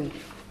capital.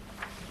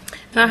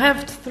 Now, I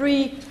have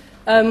three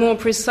more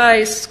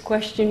precise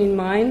questions in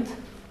mind.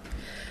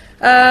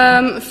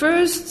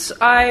 First,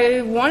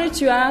 I wanted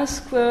to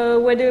ask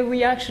whether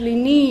we actually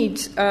need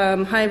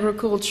highbrow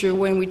culture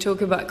when we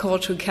talk about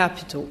cultural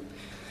capital.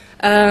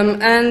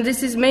 And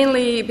this is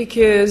mainly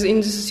because in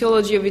the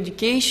sociology of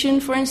education,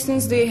 for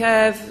instance, they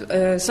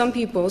have,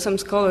 some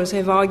scholars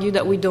have argued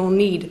that we don't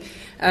need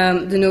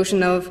the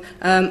notion of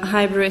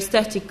highbrow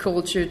aesthetic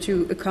culture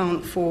to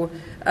account for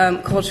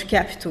cultural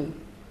capital.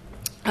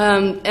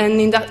 And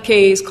in that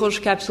case,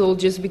 cultural capital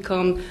just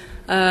become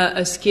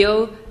a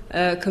skill,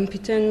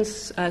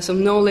 competence,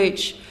 some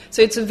knowledge.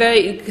 So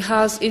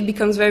it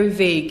becomes very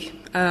vague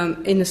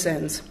in a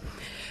sense.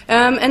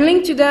 And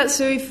linked to that,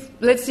 so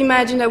let's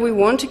imagine that we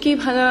want to keep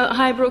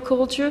highbrow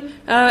culture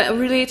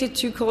related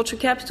to culture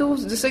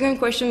capitals. The second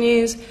question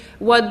is,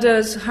 what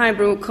does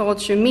highbrow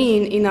culture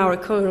mean in our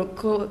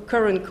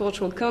current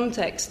cultural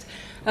context,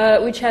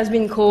 which has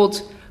been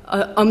called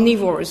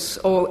omnivorous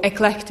or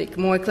eclectic,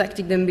 more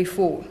eclectic than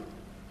before.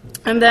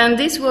 And then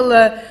this will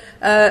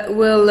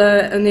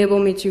enable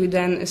me to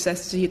then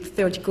assess the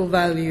theoretical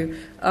value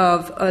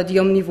of the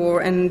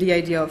omnivore and the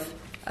idea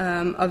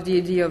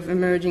of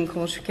emerging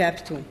culture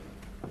capital.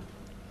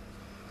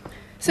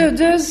 So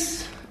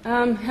does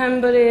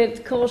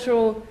embodied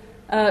cultural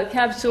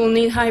capital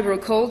need highbrow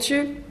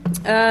culture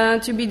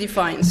to be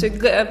defined? So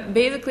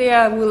basically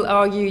I will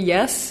argue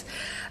yes,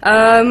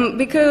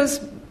 because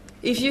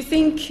if you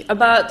think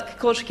about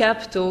culture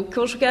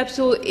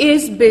capital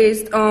is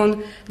based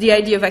on the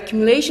idea of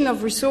accumulation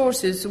of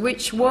resources,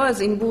 which was,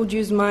 in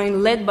Bourdieu's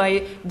mind, led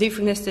by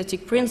different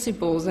aesthetic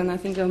principles, and I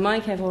think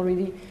Mike have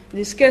already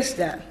discussed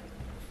that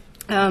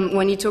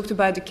when he talked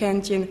about the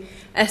Kantian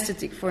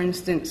aesthetic, for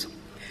instance.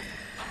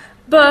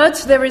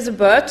 But there is a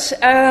but.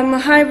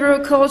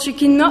 Highbrow culture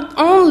can not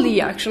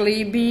only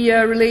actually be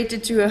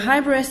related to a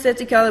highbrow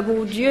aesthetic à la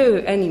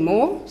Bourdieu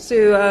anymore.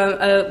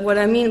 So what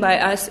I mean by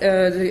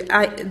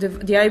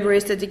the highbrow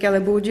aesthetic à la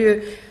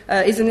Bourdieu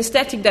is an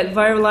aesthetic that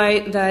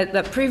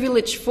that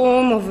privileged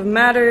form of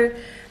matter,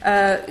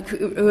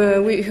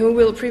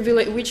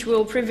 which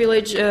will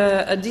privilege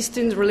a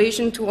distant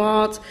relation to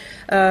art,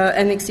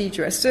 and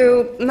etc.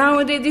 So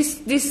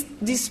nowadays,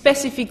 this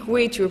specific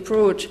way to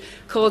approach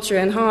culture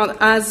and art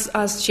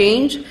has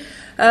changed.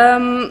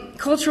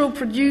 Cultural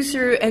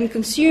producers and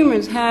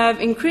consumers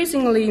have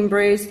increasingly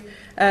embraced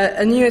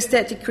a new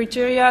aesthetic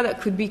criteria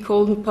that could be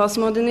called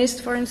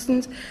postmodernist, for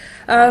instance.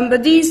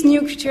 But these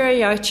new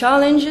criteria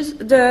challenges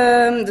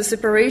the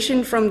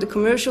separation from the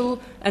commercial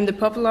and the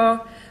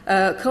popular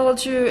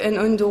culture and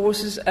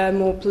endorses a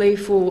more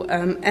playful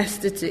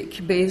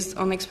aesthetic based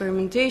on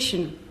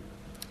experimentation.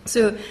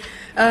 So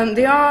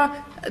there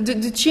are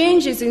the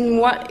changes in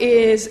what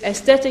is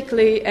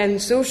aesthetically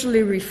and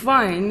socially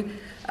refined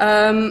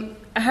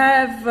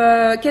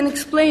can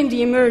explain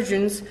the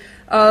emergence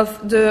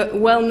of the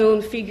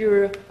well-known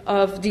figure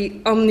of the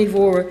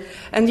omnivore.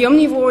 And the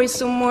omnivore is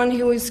someone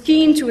who is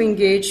keen to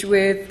engage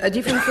with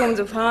different forms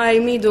of high,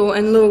 middle,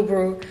 and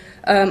lowbrow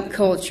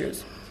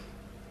cultures.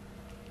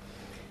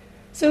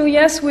 So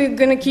yes, we're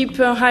going to keep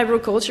highbrow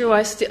culture,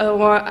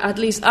 or at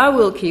least I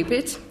will keep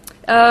it.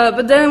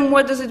 But then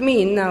what does it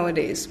mean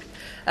nowadays?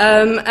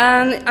 And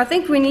I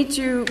think we need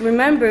to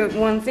remember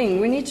one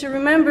thing. We need to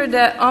remember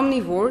that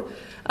omnivore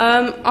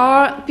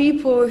are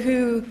people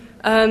who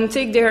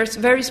take their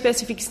very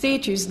specific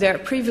status, their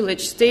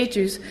privileged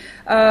status.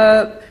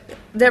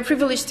 Their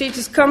privileged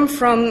status come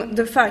from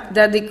the fact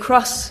that they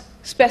cross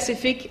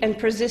specific and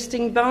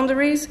persisting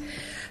boundaries.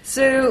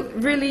 So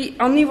really,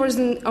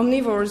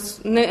 omnivores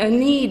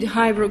need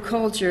highbrow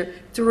culture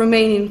to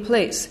remain in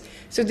place.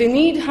 So they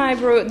need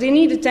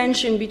a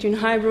tension between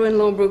highbrow and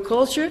lowbrow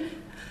culture,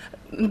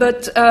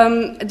 but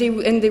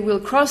they will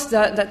cross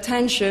that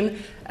tension,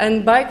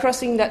 and by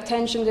crossing that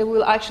tension, they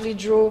will actually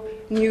draw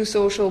new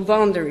social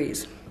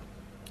boundaries.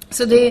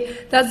 So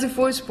that's the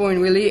first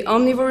point, really.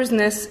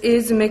 Omnivorousness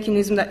is a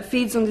mechanism that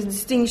feeds on the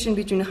distinction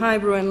between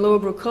highbrow and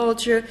lowbrow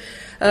culture,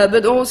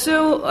 but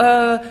also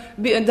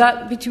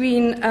that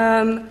between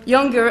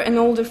younger and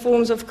older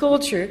forms of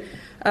culture,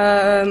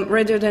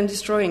 rather than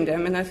destroying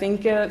them. And I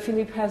think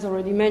Philippe has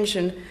already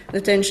mentioned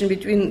the tension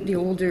between the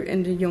older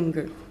and the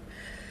younger.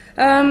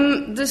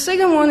 The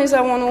second one is I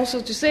want also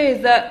to say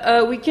is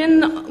that we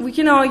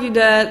can argue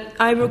that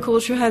highbrow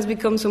culture has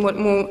become somewhat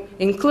more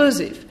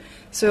inclusive.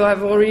 So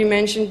I've already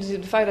mentioned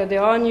the fact that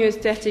there are new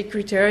aesthetic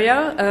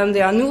criteria.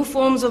 There are new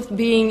forms of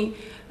being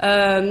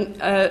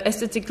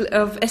aesthetic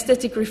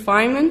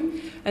refinement.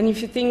 And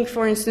if you think,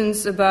 for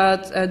instance,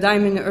 about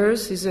Diamond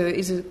Earth, his work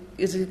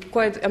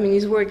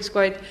is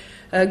quite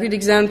a good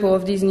example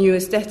of these new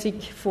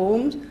aesthetic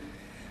forms.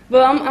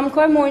 But I'm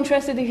quite more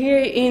interested here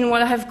in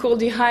what I have called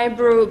the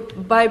highbrow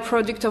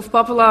byproduct of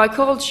popular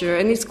culture,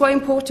 and it's quite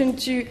important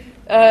to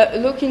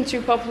look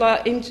into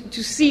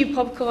to see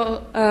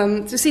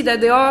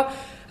that there are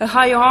a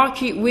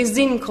hierarchy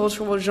within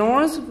cultural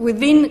genres,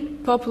 within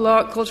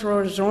popular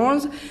cultural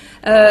genres.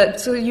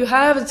 So you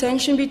have a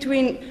tension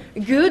between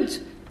good,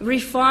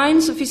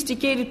 refined,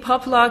 sophisticated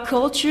popular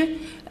culture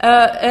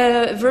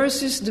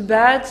versus the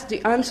bad,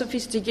 the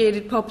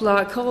unsophisticated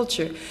popular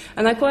culture.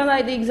 And I quite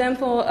like the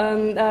example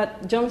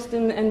that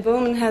Johnston and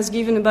Bowman has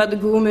given about the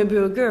gourmet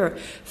burger.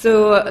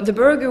 So the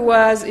burger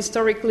was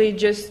historically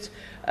just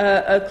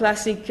a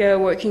classic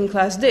working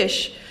class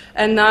dish.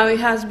 And now it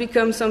has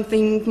become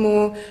something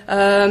more,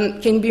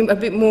 can be a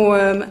bit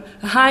more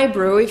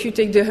highbrow if you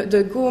take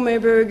the gourmet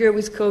burger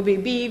with Kobe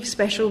beef,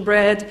 special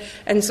bread,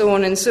 and so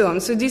on and so on.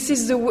 So this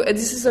is a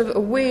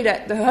way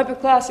that the upper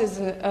classes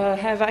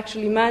have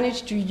actually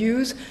managed to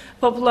use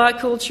popular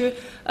culture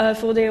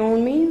for their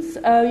own means.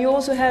 You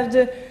also have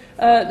a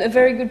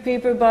very good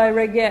paper by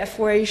Regev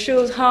where he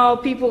shows how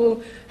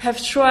people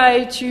have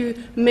tried to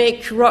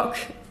make rock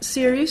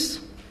serious.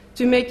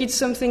 to make it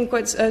something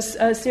quite a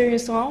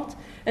serious art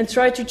and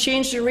try to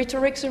change the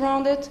rhetorics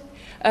around it.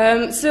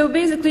 So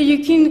basically,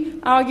 you can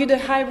argue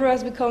that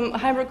hybrid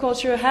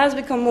culture has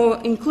become more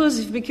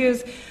inclusive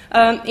because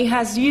it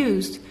has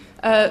used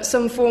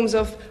some forms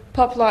of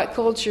popular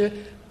culture,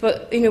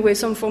 but in a way,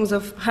 some forms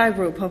of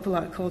hybrid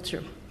popular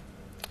culture.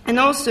 And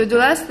also, the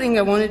last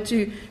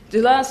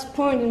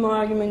point in my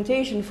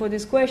argumentation for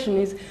this question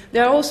is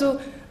there are also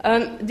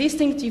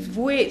distinctive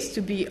ways to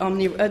be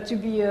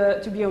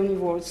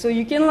omnivores. So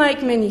you can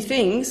like many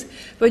things,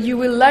 but you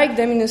will like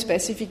them in a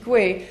specific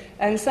way.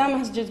 And Sam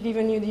has just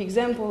given you the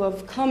example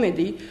of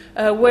comedy,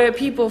 where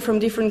people from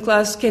different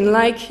classes can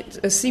like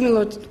a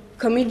similar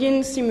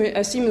comedian,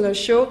 a similar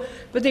show,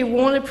 but they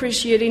won't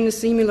appreciate it in a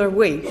similar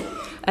way.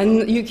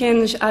 And you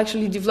can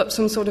actually develop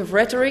some sort of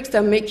rhetorics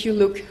that make you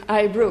look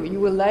highbrow.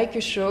 You will like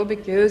a show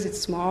because it's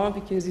smart,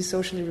 because it's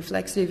socially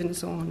reflexive, and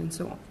so on and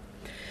so on.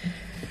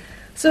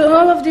 So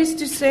all of this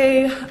to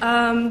say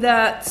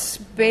that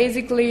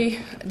basically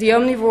the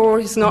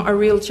omnivore is not a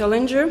real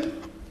challenger.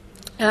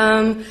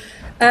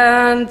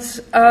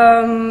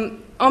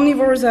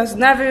 Omnivores has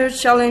never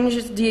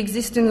challenged the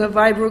existence of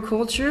hybrid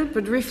culture,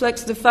 but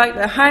reflects the fact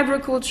that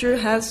hybrid culture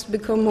has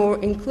become more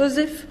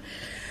inclusive.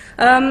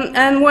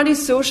 And what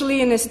is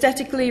socially and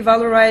aesthetically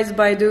valorized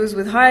by those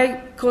with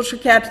high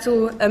cultural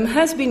capital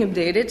has been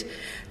updated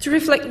to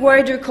reflect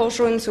wider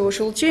cultural and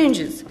social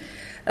changes.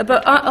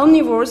 But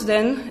omnivores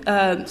then,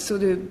 so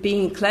the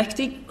being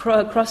eclectic,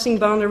 crossing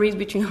boundaries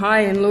between high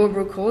and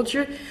lower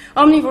culture,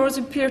 omnivores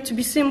appear to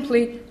be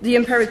simply the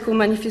empirical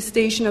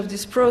manifestation of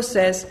this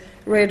process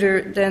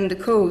rather than the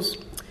cause.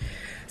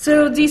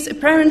 So this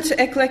apparent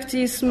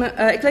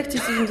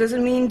eclecticism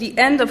doesn't mean the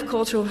end of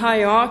cultural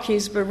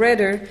hierarchies, but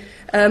rather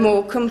a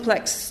more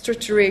complex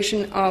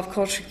structuration of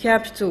cultural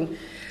capital,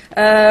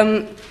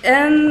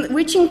 and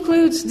which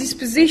includes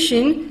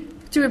disposition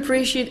to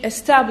appreciate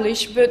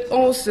established but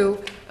also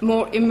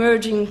more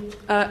emerging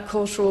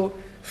cultural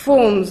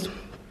forms.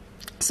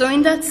 So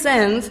in that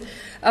sense,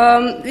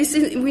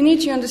 we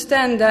need to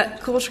understand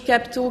that cultural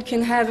capital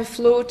can have a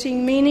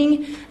floating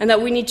meaning and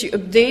that we need to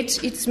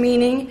update its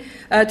meaning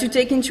to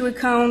take into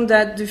account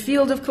that the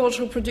field of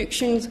cultural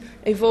productions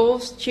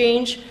evolves,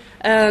 change,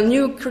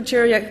 new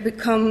criteria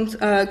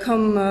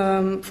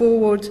come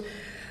forward.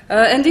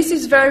 And this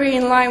is very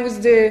in line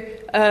with the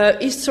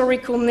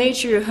historical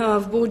nature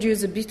of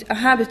Bourdieu's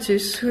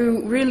habitus,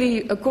 who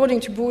really, according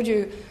to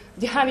Bourdieu,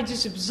 the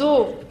habitus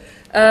absorb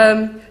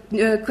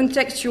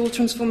contextual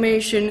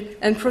transformation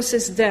and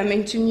process them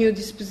into new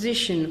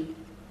disposition.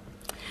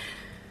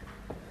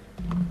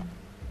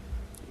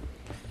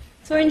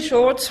 So in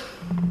short,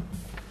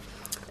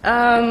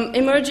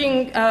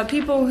 emerging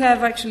people who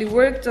have actually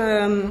worked,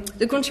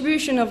 the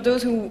contribution of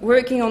those who are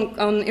working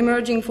on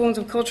emerging forms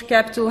of cultural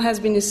capital has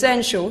been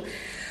essential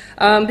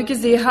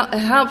because they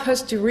help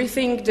us to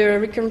rethink the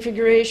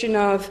reconfiguration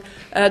of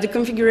the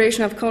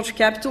configuration of cultural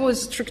capital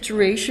as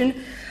structuration.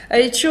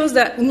 It shows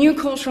that new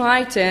cultural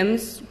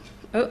items...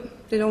 Oh,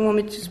 they don't want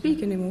me to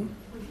speak anymore.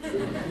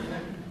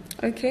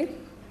 Okay,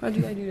 how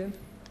do I do that?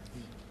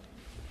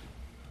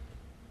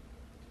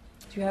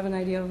 Do you have an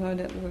idea of how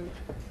that works?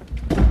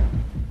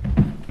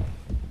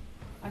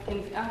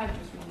 I have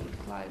just one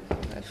slide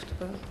left.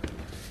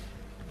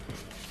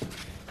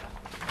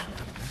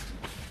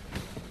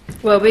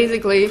 Well,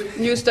 basically,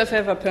 new stuff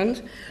have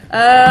happened.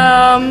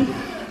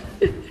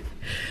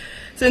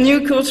 So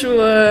new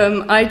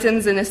cultural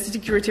items and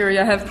aesthetic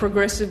criteria have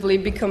progressively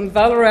become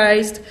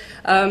valorized,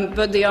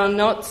 but they are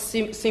not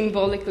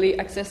symbolically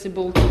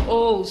accessible to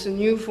all. So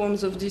new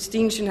forms of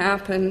distinction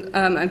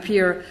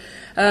appear.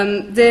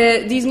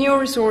 These new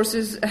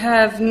resources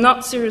have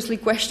not seriously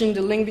questioned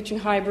the link between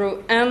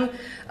highbrow and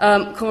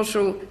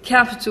cultural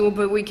capital,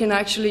 but we can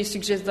actually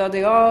suggest that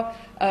there are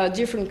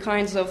different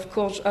kinds of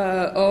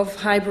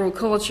highbrow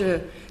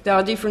culture. There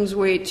are different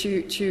ways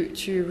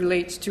to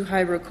relate to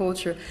highbrow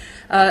culture,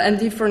 and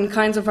different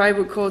kinds of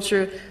highbrow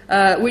culture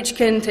which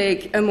can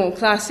take a more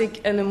classic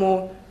and a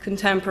more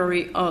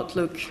contemporary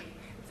outlook.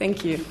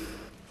 Thank you.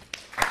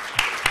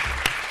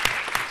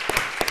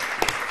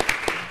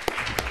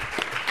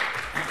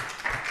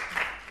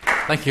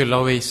 Thank you,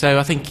 Laurie. So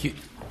I think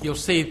you'll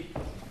see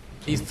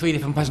these three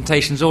different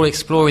presentations all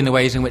exploring the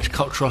ways in which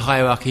cultural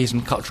hierarchies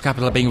and cultural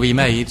capital are being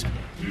remade,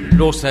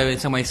 but also in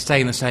some ways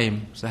staying the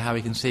same. So how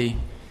we can see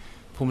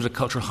forms of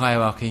cultural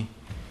hierarchy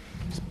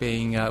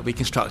being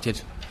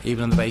reconstructed,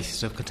 even on the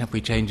basis of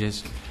contemporary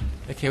changes.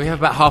 Okay, we have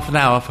about half an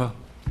hour for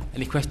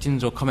any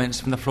questions or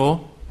comments from the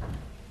floor.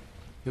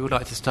 Who would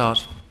like to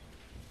start?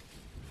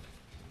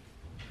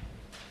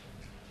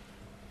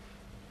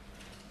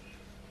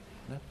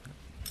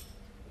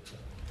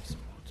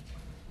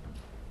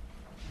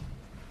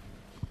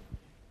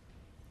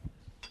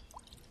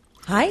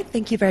 Hi,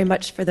 thank you very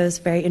much for those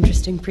very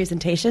interesting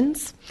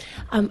presentations.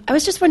 I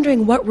was just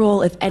wondering what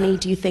role, if any,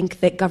 do you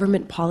think that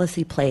government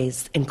policy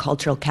plays in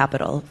cultural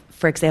capital?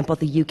 For example,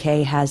 the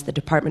UK has the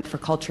Department for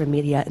Culture,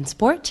 Media and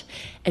Sport,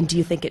 and do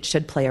you think it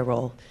should play a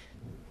role?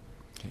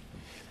 Okay.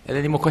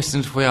 Any more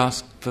questions before we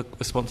ask for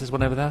responses?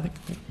 One over there, I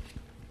think.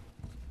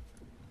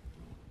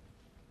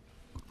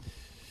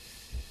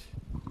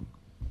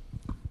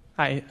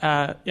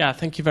 Hi.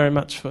 Thank you very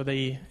much for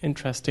the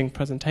interesting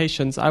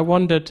presentations. I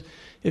wondered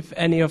if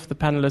any of the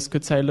panelists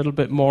could say a little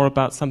bit more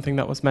about something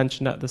that was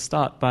mentioned at the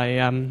start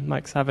by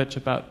Mike Savage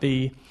about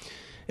the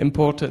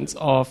importance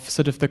of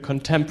sort of the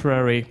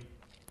contemporary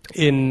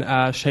in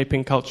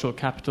shaping cultural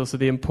capital, so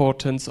the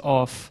importance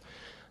of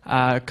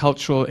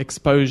cultural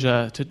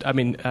exposure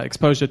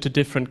to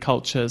different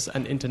cultures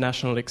and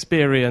international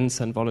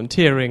experience and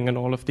volunteering and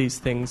all of these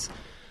things.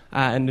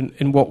 And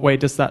in what way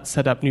does that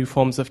set up new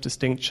forms of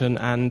distinction?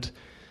 And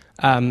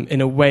in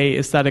a way,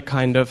 is that a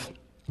kind of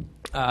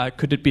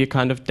could it be a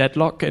kind of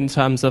deadlock in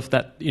terms of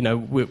that? You know,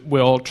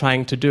 we're all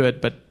trying to do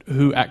it, but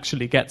who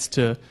actually gets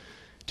to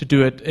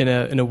do it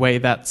in a way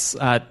that's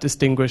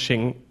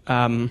distinguishing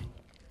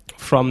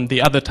from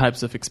the other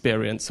types of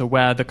experience? So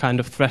where are the kind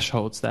of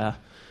thresholds there?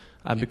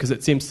 Because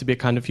it seems to be a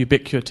kind of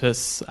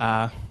ubiquitous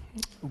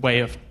way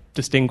of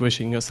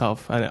distinguishing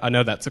yourself. I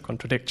know that's a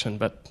contradiction,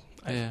 but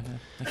I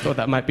thought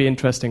that might be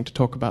interesting to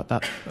talk about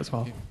that as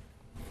well.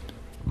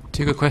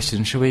 Two good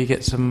questions. Shall we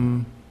get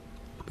some...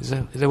 Is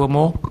there one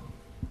more?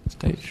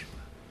 Stage?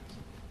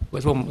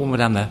 There's one more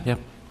down there, yeah.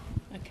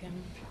 Okay.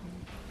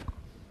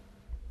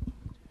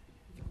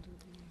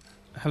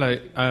 Hello.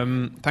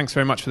 Thanks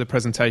very much for the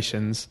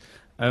presentations.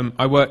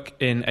 I work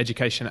in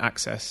education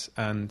access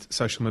and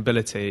social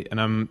mobility, and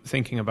I'm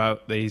thinking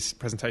about these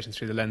presentations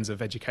through the lens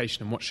of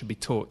education and what should be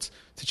taught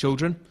to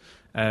children,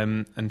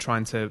 and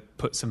trying to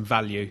put some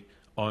value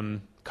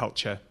on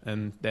culture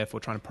and therefore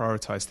trying to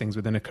prioritise things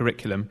within a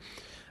curriculum.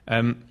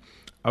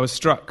 I was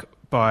struck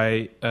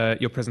by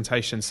your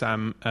presentation,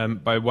 Sam,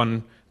 by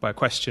a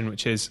question,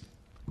 which is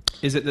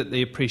it that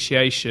the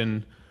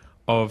appreciation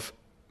of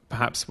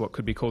perhaps what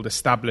could be called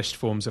established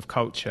forms of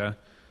culture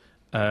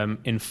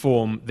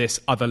inform this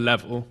other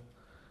level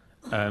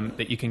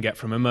that you can get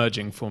from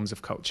emerging forms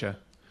of culture?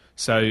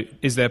 So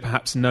is there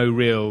perhaps no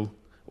real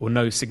or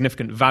no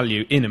significant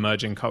value in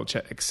emerging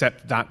culture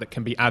except that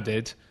can be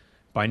added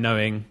by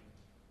knowing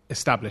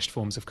established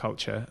forms of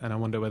culture? And I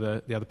wonder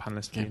whether the other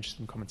panellists would be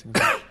interested in commenting on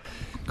that.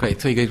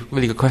 Great,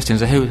 really good questions.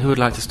 Who would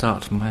like to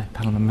start from my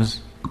panel members?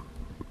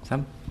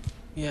 Sam?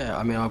 Yeah,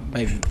 I mean, I'll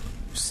maybe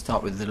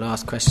start with the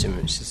last question,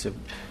 which is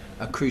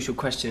a crucial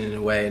question in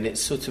a way, and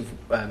it's sort of...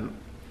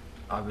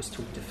 I was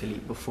talking to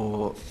Philippe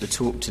before the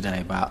talk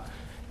today about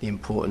the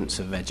importance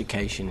of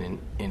education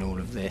in all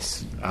of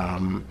this,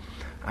 and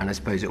I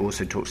suppose it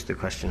also talks to the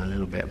question a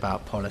little bit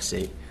about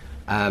policy.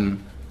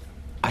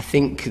 I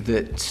think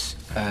that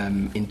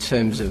in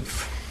terms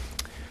of...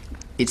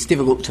 It's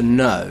difficult to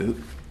know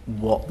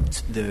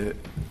what the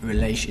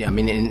relation... I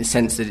mean, in the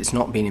sense that it's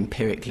not been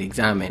empirically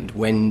examined,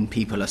 when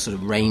people are sort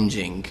of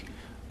ranging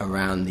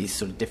around these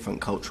sort of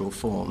different cultural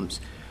forms,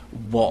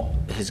 what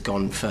has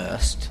gone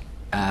first...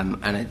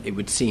 and it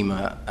would seem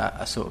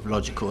a sort of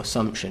logical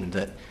assumption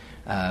that,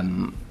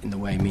 in the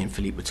way me and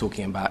Philippe were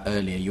talking about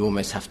earlier, you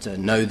almost have to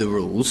know the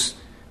rules,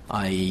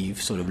 i.e.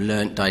 you've sort of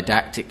learnt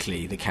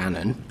didactically the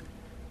canon,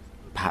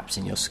 perhaps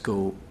in your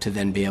school, to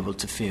then be able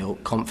to feel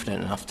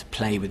confident enough to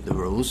play with the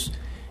rules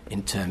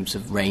in terms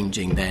of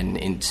ranging then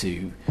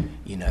into,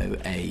 you know,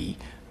 a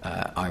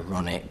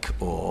ironic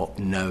or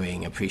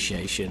knowing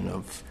appreciation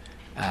of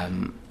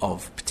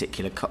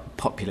particular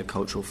popular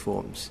cultural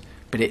forms.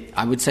 But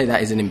I would say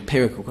that is an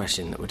empirical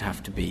question that would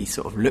have to be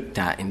sort of looked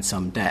at in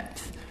some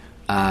depth.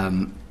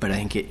 But I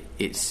think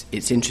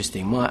it's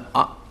interesting.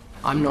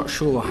 I'm not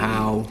sure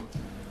how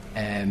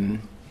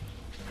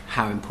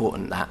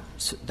important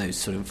those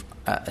sort of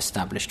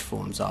established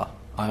forms are.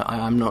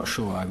 I'm not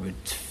sure I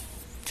would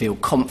feel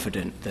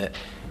confident that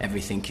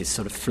everything is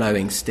sort of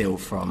flowing still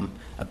from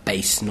a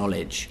base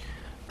knowledge.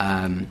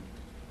 And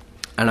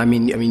I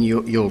mean,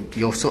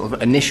 your sort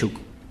of initial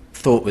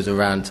thought was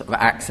around sort of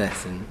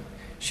access and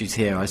issues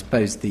here. I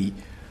suppose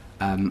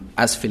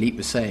as Philippe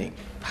was saying,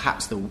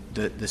 perhaps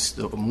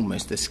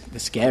almost the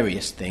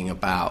scariest thing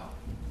about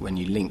when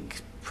you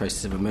link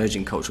process of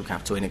emerging cultural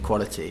capital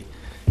inequality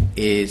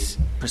is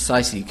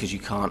precisely because you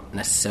can't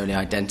necessarily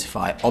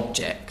identify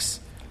objects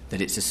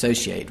that it's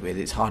associated with.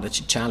 It's harder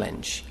to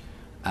challenge.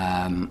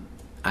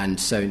 And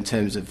so in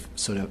terms of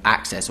sort of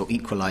access or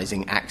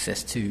equalising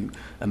access to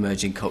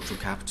emerging cultural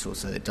capital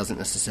so that it doesn't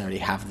necessarily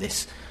have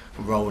this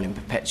role in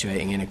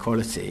perpetuating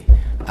inequality,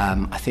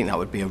 I think that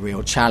would be a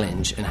real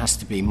challenge and has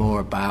to be more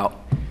about,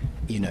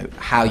 you know,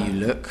 how you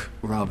look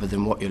rather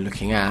than what you're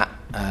looking at.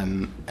 I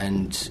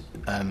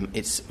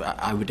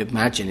would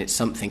imagine it's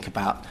something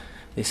about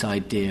this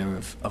idea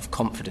of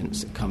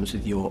confidence that comes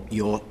with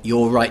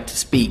your right to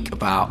speak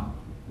about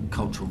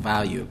cultural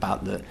value,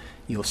 about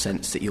your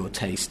sense that your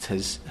taste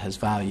has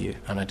value.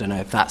 And I don't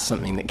know if that's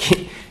something that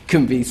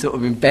can be sort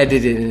of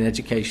embedded in an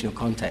educational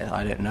context.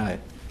 I don't know.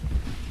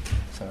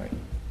 Sorry.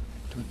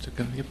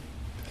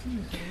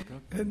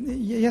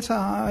 Yes,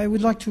 I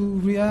would like to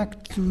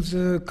react to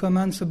the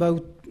comments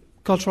about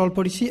cultural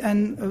policy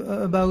and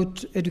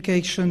about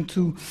education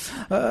too.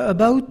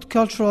 About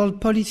cultural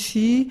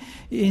policy,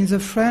 in the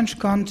French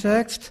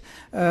context,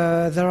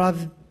 there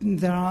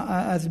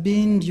has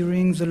been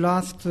during the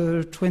last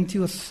 20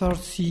 or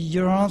 30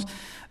 years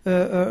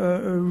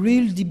a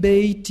real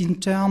debate in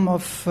terms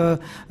of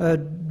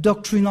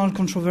doctrinal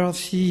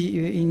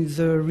controversy in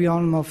the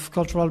realm of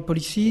cultural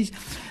policies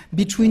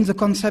between the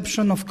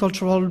conception of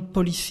cultural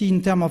policy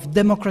in terms of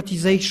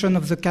democratization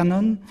of the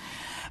canon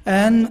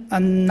and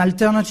an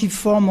alternative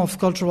form of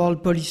cultural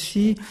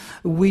policy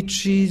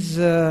which is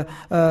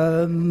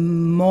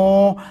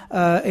more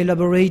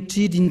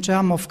elaborated in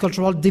terms of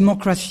cultural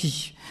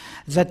democracy.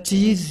 That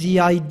is the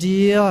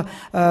idea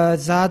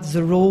that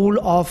the role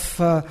of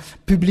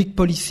public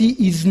policy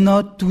is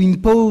not to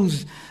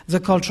impose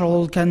the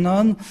cultural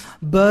canon,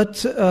 but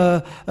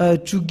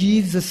to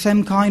give the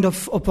same kind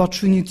of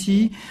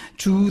opportunity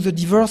to the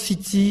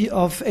diversity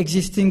of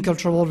existing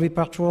cultural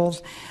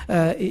repertoires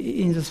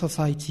in the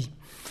society.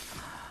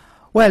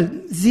 Well,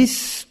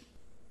 this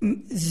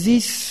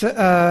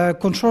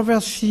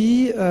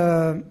controversy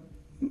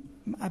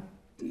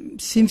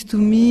seems to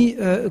me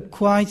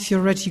quite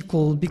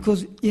theoretical,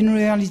 because in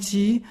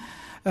reality,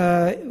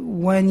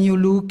 when you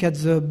look at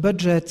the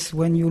budgets,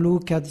 when you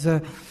look at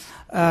the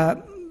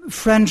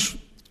French,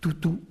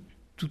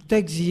 to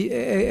take the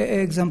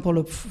example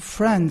of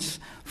France,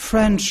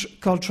 French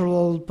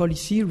cultural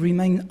policy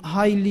remain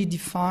highly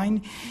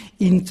defined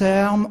in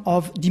terms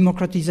of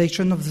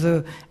democratization of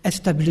the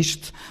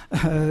established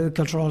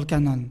cultural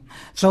canon.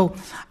 So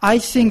I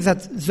think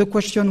that the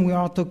question we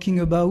are talking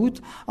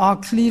about are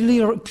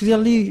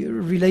clearly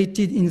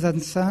related in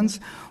that sense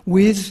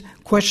with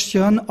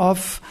question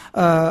of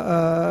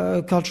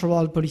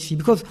cultural policy,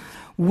 because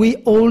we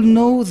all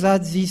know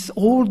that this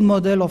old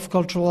model of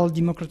cultural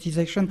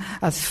democratization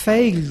has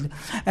failed,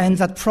 and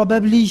that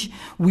probably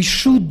we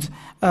should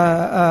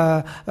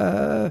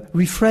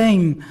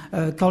reframe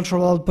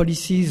cultural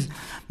policies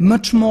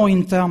much more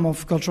in terms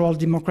of cultural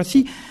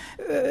democracy,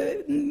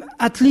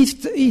 at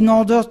least in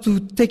order to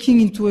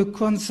taking into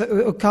account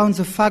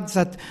the fact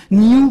that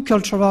new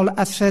cultural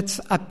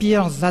assets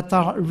appear that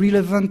are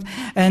relevant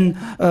and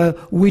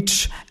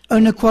which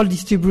unequal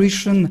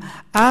distribution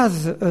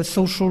has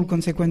social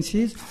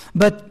consequences.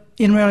 But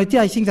in reality,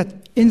 I think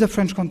that in the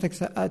French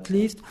context at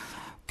least,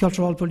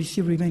 cultural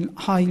policy remain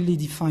highly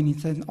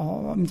defined in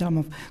terms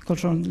of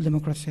cultural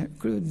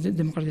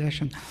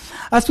democratization.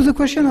 As to the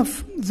question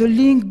of the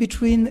link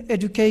between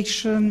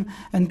education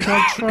and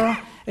culture,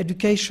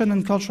 education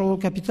and cultural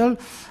capital,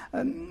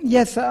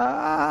 yes,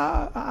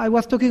 I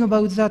was talking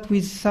about that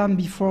with Sam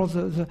before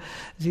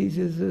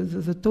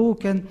the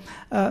talk, and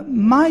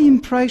my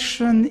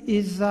impression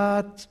is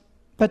that,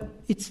 but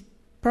it's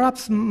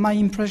perhaps my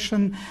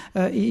impression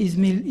is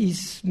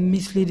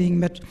misleading,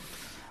 but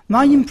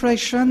my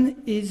impression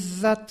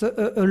is that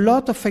a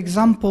lot of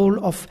examples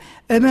of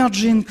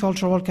emerging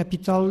cultural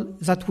capital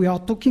that we are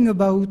talking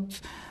about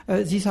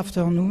this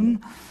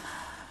afternoon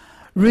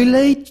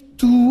relate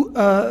to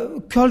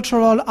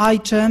cultural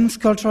items,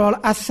 cultural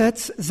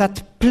assets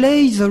that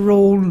play the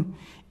role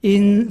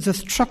in the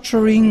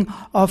structuring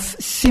of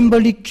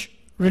symbolic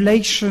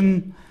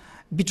relation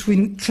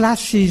between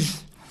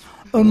classes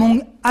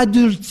among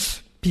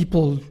adult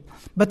people.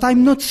 But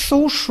I'm not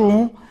so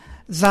sure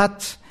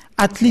that,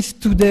 at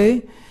least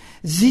today,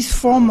 this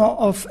form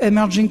of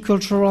emerging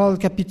cultural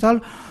capital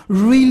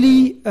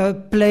really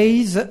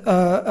plays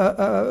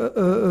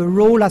a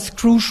role as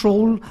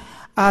crucial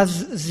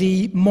as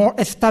the more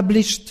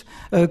established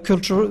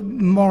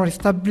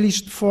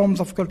forms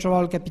of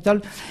cultural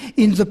capital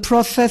in the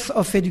process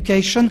of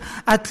education,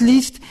 at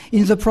least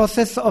in the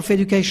process of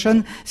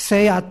education,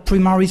 say at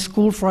primary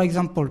school, for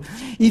example.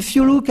 If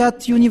you look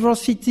at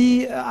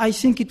university, I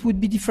think it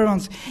would be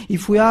different.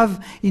 If we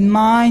have in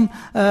mind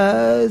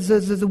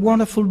the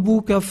wonderful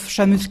book of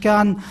Shamus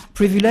Khan,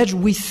 Privilege,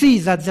 we see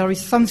that there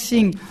is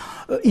something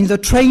in the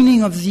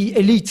training of the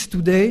elites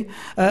today,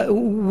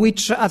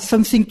 which has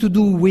something to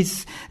do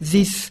with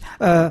this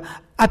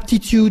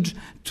aptitude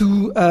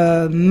to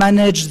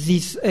manage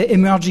this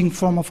emerging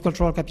form of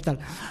cultural capital.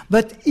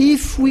 But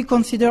if we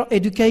consider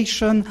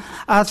education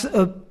as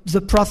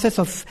the process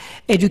of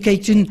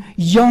educating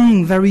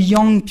very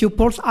young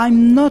pupils,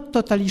 I'm not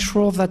totally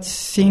sure that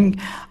things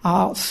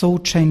are so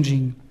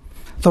changing.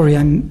 Sorry,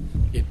 I'm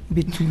a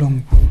bit too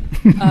long.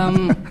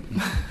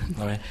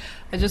 All right.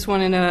 I just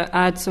wanted to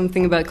add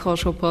something about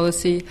cultural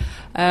policy.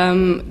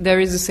 There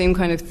is the same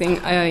kind of thing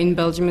in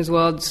Belgium as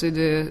well. So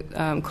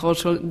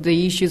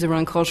the issues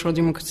around cultural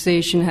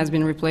democratization has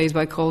been replaced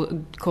by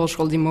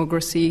cultural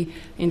democracy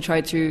in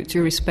trying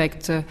to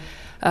respect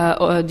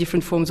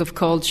different forms of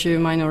culture,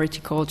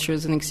 minority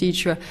cultures, and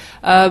etc.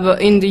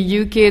 But in the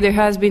UK, there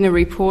has been a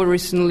report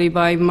recently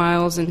by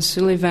Miles and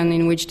Sullivan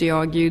in which they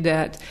argue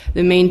that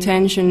the main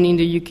tension in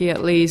the UK,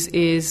 at least,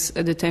 is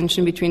the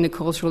tension between the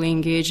culturally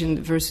engaged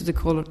versus the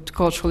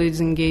culturally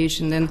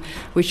disengaged, and then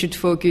we should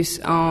focus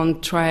on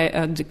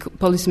the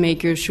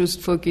policymakers should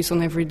focus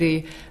on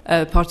everyday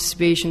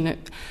participation.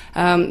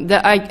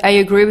 I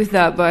agree with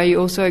that, but I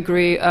also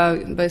agree,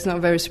 but it's not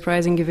very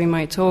surprising given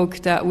my talk,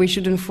 that we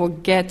shouldn't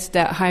forget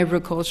that that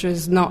hybrid culture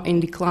is not in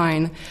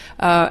decline,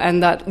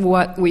 and that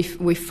what we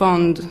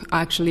fund,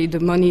 actually the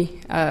money,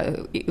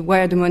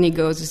 where the money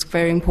goes is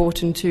very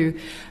important too,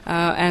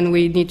 and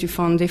we need to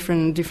fund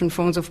different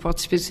forms of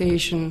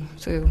participation.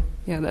 So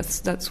yeah,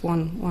 that's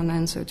one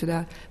answer to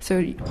that.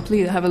 So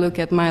please have a look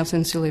at Miles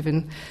and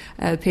Sullivan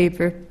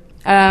paper.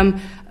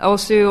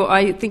 Also,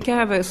 I think I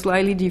have a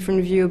slightly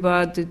different view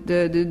about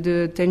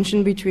the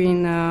tension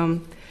between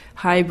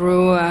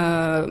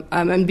hybrid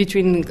and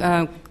between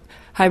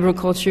hybrid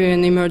culture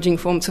and emerging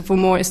forms, so for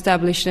more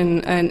established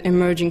and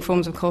emerging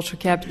forms of cultural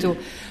capital.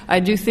 I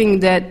do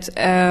think that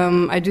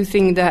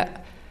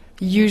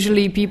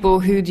usually people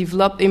who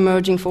develop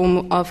emerging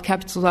form of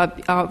capital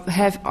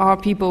are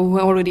people who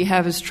already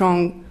have a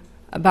strong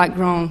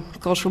background,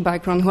 cultural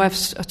background, who have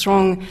a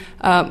strong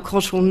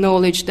cultural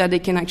knowledge that they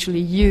can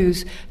actually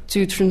use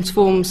to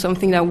transform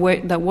something that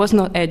was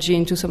not edgy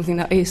into something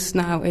that is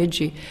now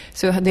edgy.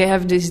 So they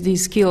have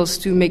these skills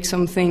to make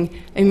something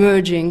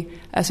emerging,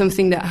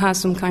 something that has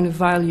some kind of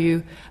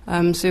value.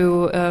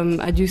 So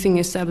I do think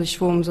established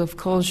forms of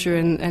culture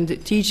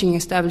and teaching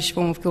established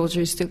form of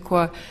culture is still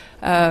quite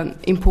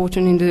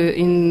important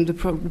in the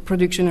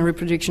production and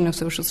reproduction of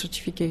social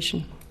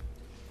certification.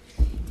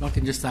 I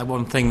can just add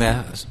one thing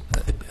there,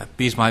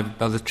 abuse my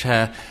brother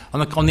chair, on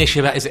the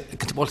issue about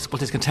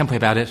what is contemporary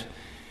about it,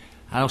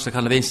 and also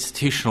kind of the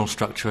institutional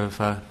structure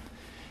of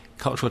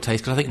cultural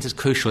taste, because I think this is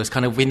crucial. It's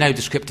kind of, we know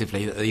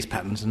descriptively that these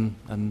patterns, and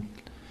I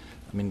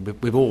mean,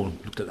 we've all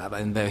looked at that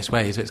in various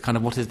ways. It's kind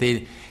of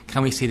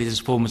can we see these as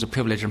forms of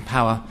privilege and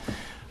power? I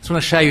just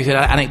want to share you an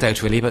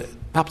anecdote, really, but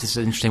perhaps this is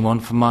an interesting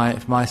one from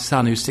my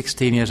son, who's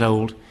 16 years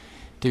old,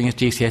 doing his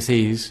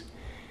GCSEs.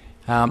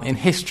 In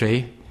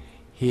history,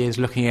 he is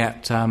looking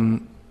at the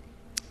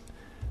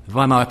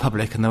Weimar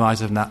Republic and the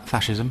rise of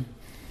fascism,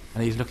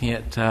 and he's looking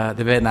at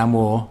the Vietnam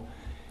War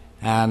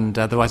and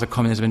the rise of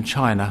communism in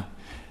China,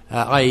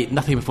 i.e.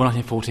 nothing before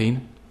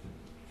 1914,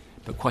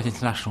 but quite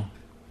international.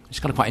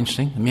 It's kind of quite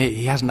interesting. I mean,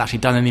 he hasn't actually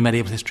done any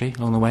medieval history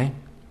along the way.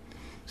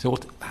 So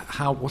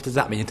what does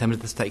that mean in terms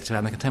of the stakes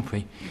around the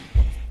contemporary?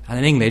 And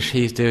in English,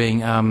 he's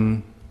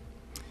doing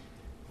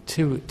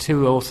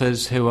two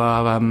authors who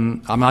are...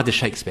 I did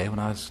Shakespeare when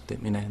I was,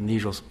 in the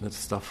usual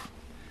stuff.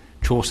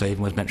 Chaucer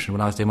even was mentioned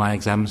when I was doing my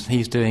exams.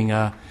 He's doing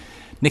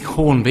Nick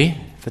Hornby.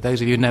 For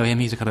those of you who know him,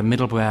 he's a kind of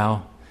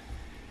middle-brow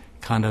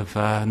kind of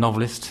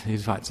novelist who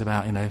writes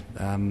about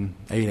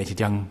alienated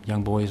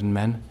young boys and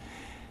men.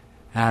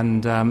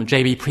 And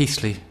J.B.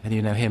 Priestley, and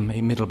you know him,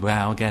 a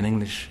middle-brow, again,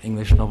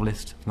 English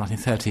novelist from the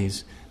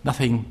 1930s.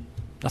 Nothing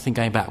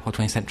going back for the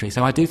 20th century.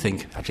 So I do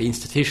think, actually,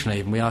 institutionally,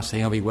 even we are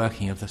seeing a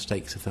reworking of the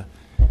stakes of the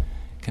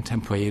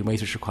contemporary in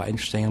ways which are quite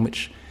interesting and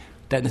which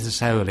don't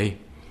necessarily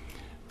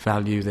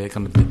value the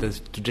kind of the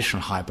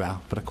traditional highbrow,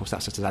 but of course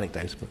that's just an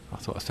anecdote, but I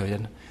thought I'd throw it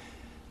in.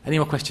 Any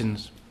more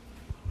questions?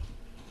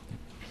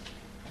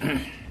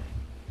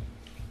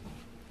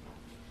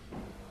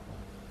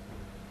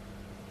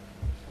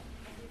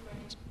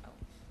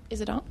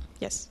 Is it on?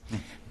 Yes.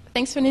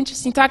 Thanks for an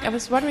interesting talk. I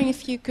was wondering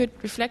if you could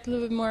reflect a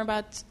little bit more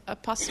about a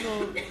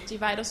possible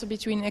divide also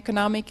between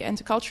economic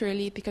and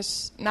culturally,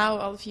 because now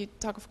all of you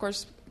talk, of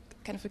course,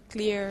 kind of a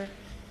clear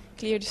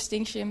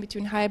distinction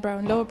between highbrow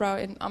and lowbrow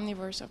and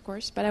omnivores, of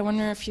course, but I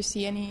wonder if you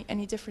see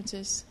any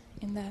differences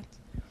in that.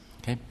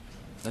 Okay.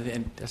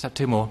 Let's have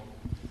two more.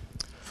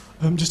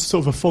 Just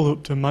sort of a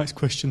follow-up to Mike's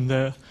question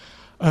there.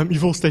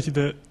 You've all stated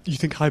that you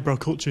think highbrow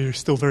culture is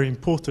still very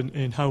important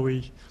in how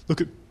we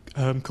look at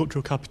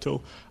cultural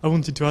capital. I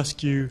wanted to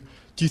ask you,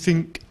 do you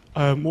think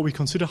what we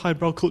consider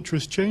highbrow culture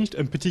has changed,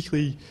 and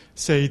particularly,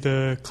 say,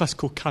 the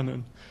classical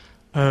canon?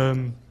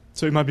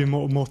 So it might be a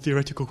more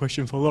theoretical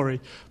question for Laurie,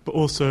 but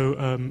also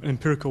an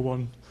empirical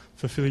one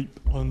for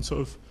Philippe on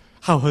sort of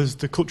how has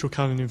the cultural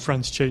canon in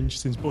France changed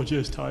since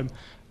Bourdieu's time,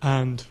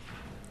 and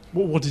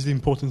what is the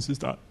importance of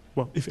that?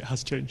 Well, if it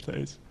has changed, that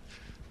is.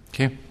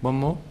 Okay, one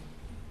more.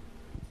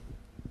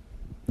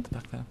 At the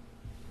back there.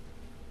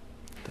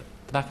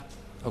 The back.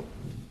 Oh.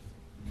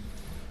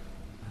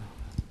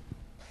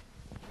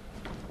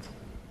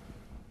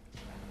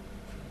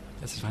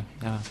 This is fine.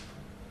 Yeah.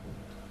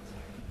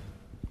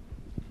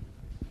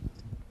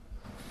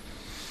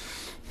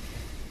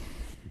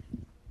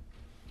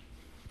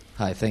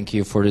 Hi, thank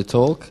you for the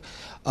talk.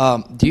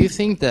 Do you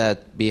think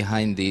that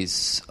behind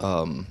this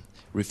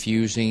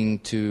refuse,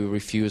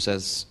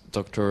 as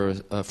Dr.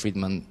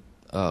 Friedman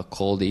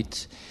called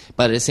it,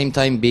 but at the same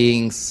time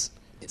being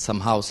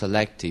somehow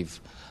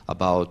selective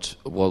about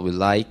what we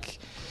like,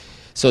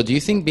 so do you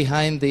think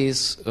behind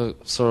this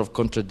sort of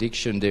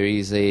contradiction there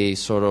is a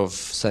sort of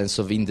sense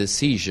of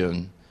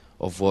indecision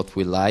of what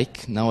we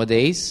like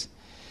nowadays?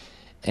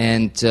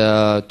 And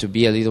to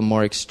be a little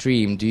more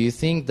extreme, do you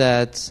think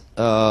that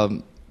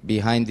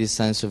behind this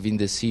sense of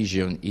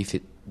indecision,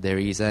 there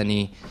is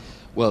any,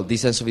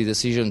 this sense of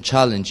indecision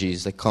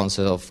challenges the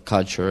concept of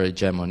cultural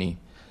hegemony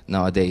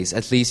nowadays,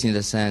 at least in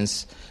the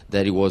sense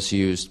that it was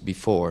used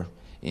before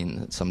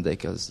in some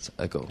decades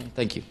ago? Okay.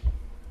 Thank you.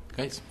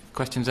 Great.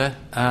 Questions there?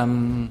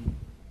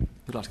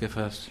 Who'd like to go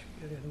first?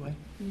 Go the other way.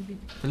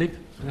 Philippe,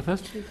 go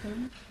first.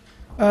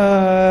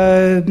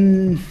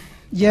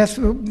 Yes,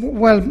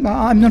 well,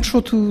 I'm not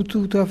sure to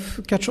have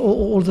catch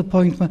all the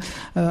point.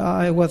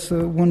 I was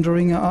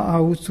wondering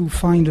how to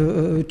find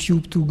a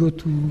tube to go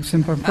to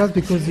St. Pancras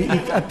because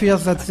it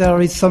appears that there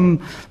is some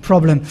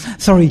problem.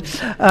 Sorry. If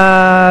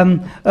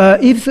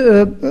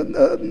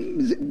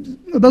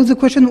about the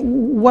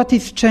question, what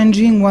is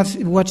changing,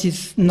 what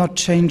is not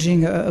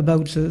changing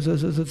about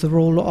the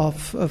role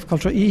of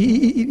culture?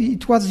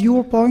 It was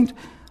your point.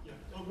 Yeah.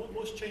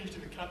 What's changed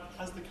in the canon?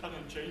 Has the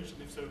canon changed,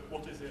 and if so,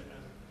 what is it?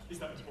 And is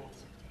that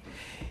important?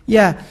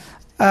 Yeah.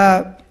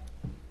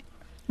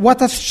 What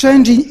has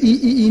changed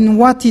in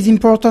what is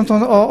important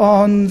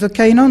on the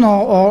canon,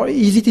 or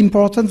is it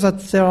important that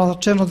there are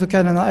changes of the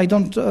canon? I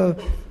don't.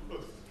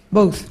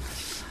 Both.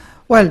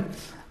 Well,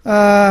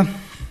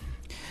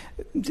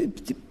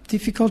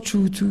 difficult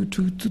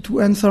to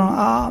answer.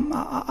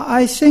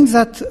 I think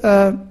that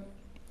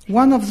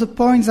one of the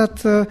points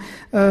that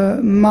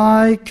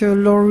Mike,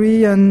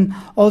 Laurie, and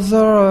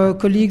other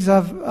colleagues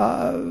have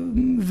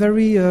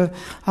very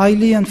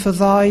highly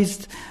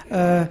emphasized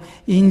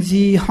in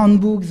the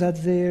handbook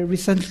that they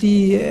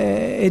recently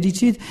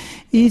edited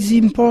is the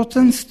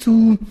importance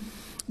to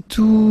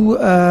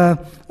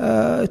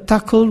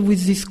tackle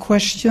with this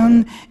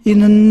question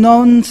in a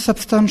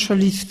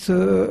non-substantialist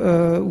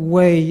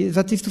way.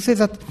 That is to say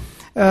that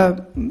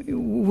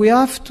we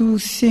have to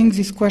think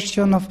this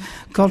question of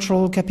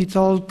cultural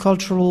capital,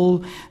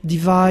 cultural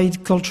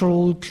divide,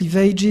 cultural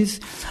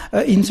cleavages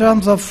in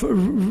terms of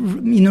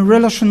in a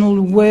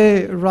relational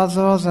way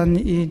rather than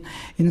in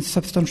a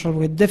substantial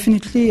way.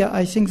 Definitely,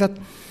 I think that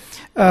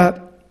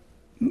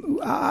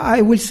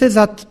I will say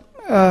that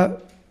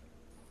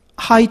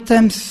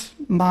items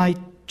might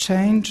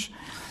change,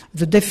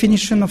 the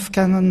definition of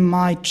canon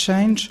might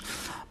change,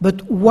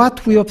 but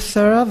what we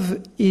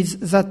observe is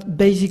that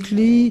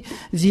basically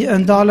the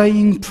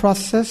underlying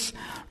process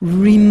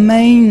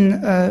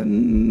remain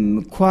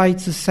quite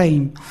the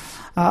same.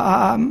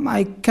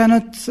 I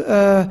cannot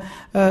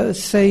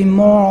say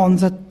more on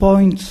that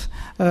point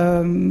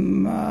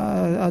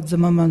at the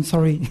moment,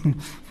 sorry.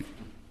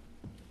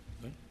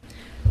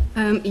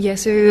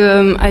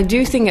 I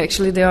do think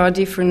actually there are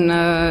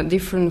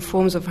different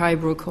forms of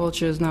highbrow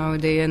cultures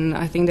nowadays, and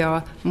I think there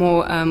are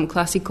more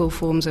classical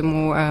forms and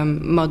more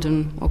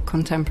modern or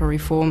contemporary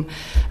form.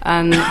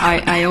 And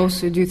I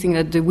also do think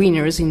that the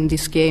winners in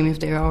this game, if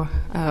there are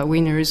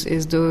winners,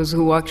 is those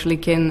who actually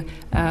can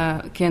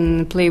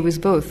play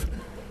with both.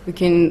 Who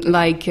can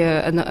like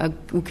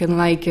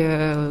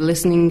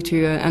listening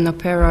to an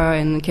opera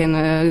and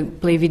can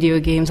play video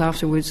games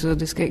afterwards. So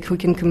who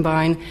can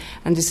combine,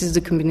 and this is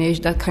the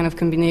combination, that kind of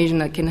combination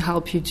that can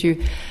help you to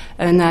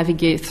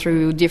navigate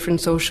through different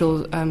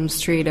social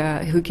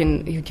strata. Who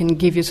can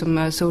give you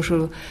some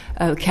social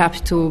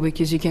capital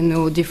because you can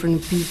know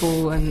different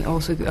people and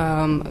also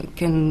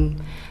can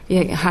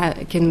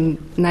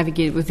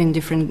navigate within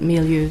different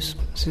milieus.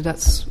 So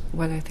that's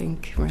what I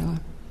think, really.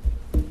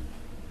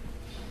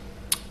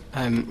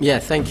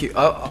 Thank you.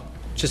 I'll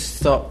just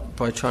start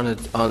by trying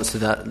to answer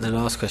the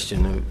last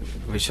question,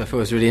 which I thought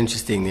was really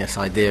interesting, this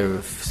idea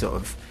of sort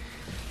of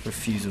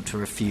refusal to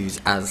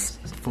refuse as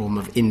a form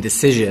of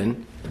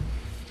indecision.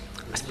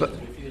 Refusal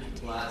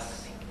to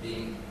us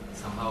being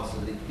somehow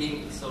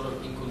being sort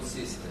of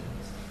inconsistent.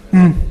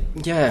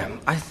 Yeah,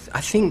 I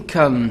think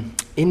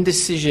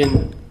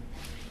indecision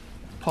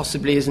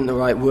possibly isn't the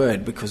right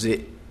word because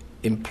it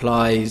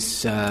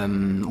implies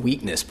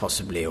weakness,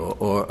 possibly, or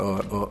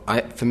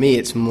for me,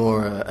 it's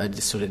more a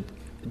sort of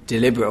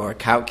deliberate or a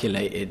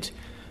calculated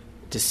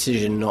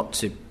decision not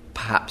to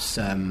perhaps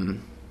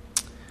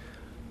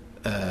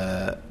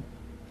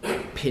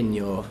pin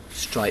your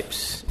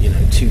stripes,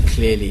 too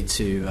clearly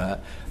to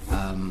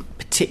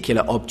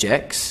particular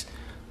objects,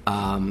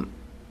 and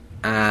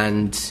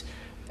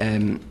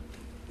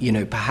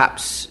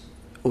perhaps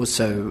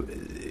also.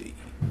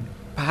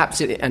 Perhaps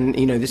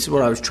this is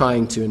what I was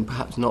trying to, and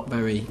perhaps not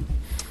very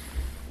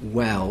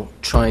well,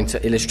 trying to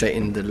illustrate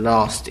in the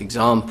last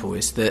example,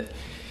 is that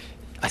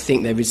I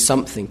think there is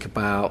something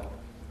about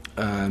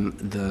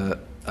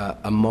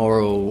a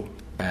moral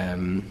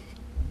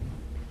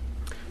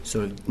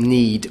sort of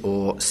need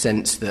or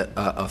sense that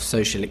of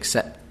social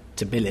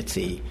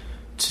acceptability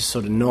to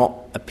sort of not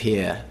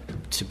appear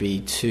to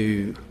be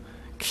too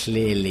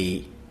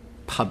clearly,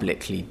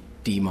 publicly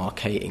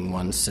demarcating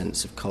one's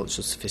sense of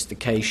cultural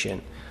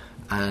sophistication.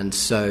 And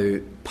so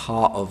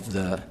part of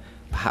the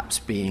perhaps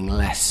being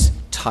less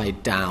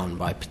tied down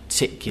by a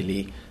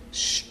particularly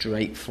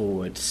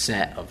straightforward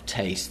set of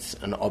tastes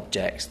and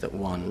objects that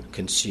one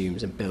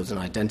consumes and builds an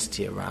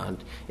identity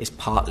around is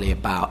partly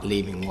about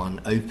leaving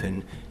one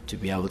open to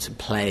be able to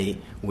play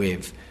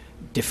with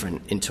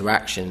different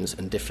interactions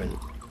and different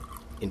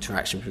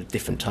interactions with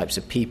different types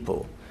of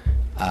people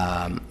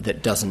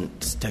that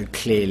doesn't so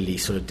clearly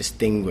sort of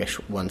distinguish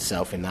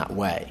oneself in that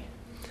way.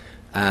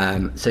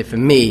 So for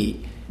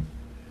me,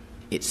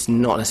 it's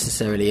not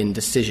necessarily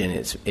indecision.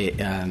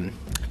 I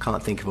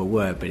can't think of a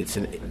word, but it's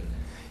it's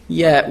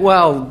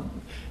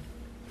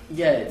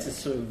a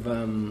sort of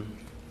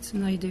It's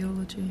an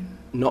ideology.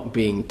 Not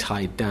being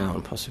tied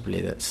down,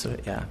 possibly. That's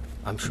yeah.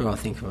 I'm sure I'll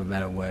think of a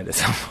better word at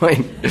some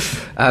point.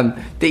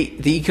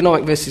 The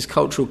economic versus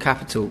cultural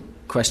capital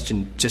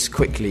question, just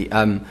quickly.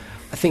 I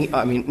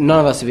mean, none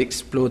of us have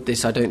explored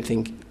this. I don't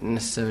think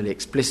necessarily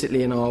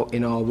explicitly in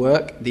our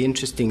work.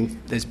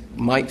 There's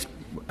Mike's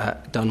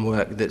done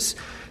work that's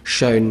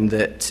shown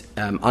that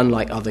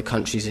unlike other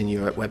countries in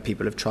Europe where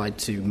people have tried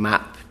to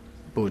map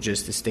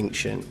Bourdieu's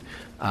distinction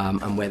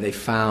and where they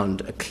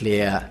found a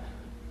clear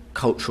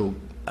cultural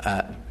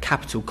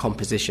capital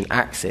composition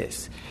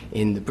axis,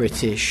 in the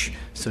British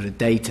sort of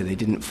data they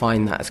didn't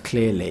find that as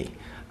clearly,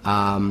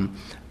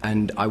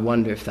 and I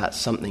wonder if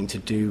that's something to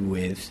do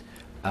with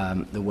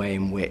the way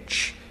in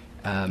which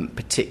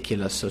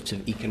particular sort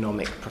of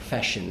economic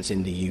professions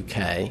in the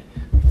UK,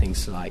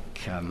 things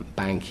like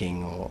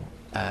banking or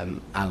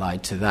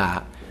allied to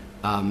that,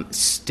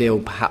 still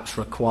perhaps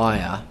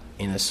require,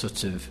 in a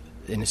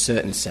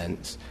certain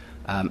sense,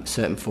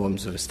 certain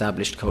forms of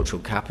established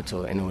cultural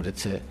capital in order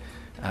to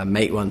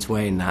make one's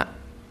way in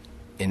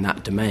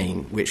that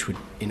domain, which would,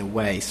 in a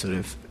way, sort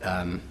of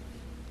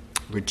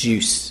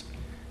reduce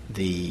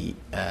the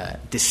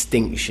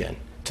distinction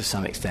to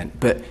some extent.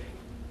 But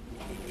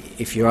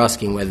if you're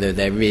asking whether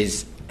there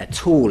is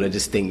at all a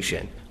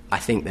distinction, I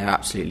think there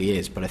absolutely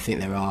is, but I think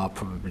there are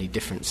probably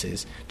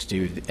differences to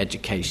do with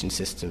education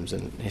systems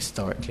and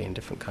historically in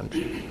different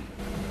countries.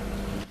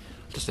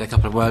 Just a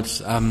couple of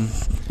words. I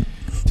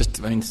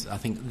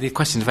think the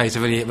questions raised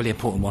are really, really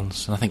important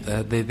ones, and I think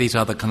these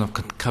are the kind of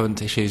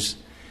current issues.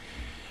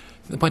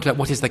 The point about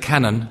what is the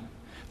canon,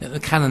 the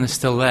canon is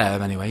still there in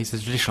many ways, the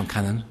traditional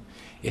canon.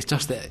 It's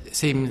just that it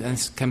seems, and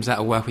this comes out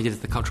of work we did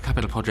at the Cultural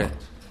Capital Project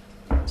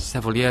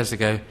several years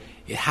ago,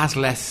 it has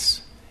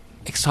less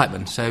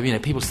excitement. So,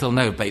 people still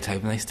know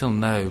Beethoven, they still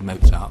know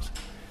Mozart,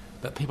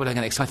 but people don't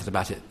get excited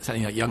about it,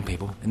 certainly not young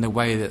people, in the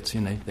way that,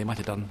 they might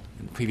have done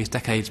in previous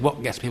decades.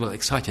 What gets people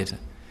excited,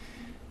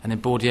 and in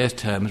Bourdieu's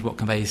terms, what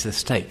conveys the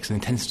stakes and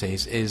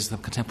intensities is the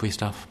contemporary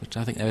stuff, which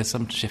I think there is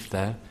some shift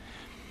there.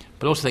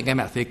 But also, going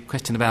back to the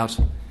question about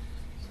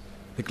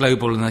the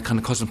global and the kind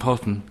of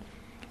cosmopolitan,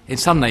 in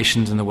some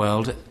nations in the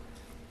world,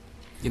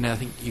 I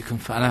think you can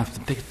find, I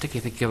particularly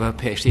think of a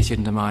PhD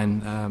student of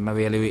mine,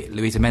 Maria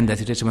Luisa Mendez,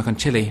 who did some work on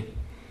Chile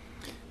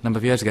a number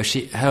of years ago.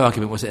 Her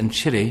argument was that in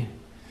Chile,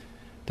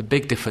 the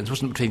big difference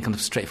wasn't between kind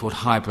of straightforward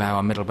highbrow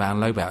and middlebrow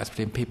and lowbrow. It's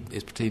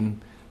between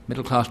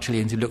middle-class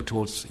Chileans who look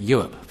towards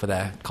Europe for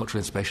their cultural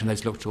inspiration,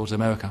 those who look towards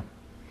America.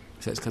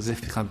 So it's because if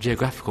the kind of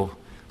geographical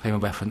frame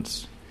of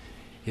reference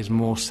is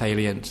more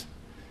salient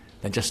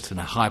than just a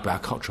highbrow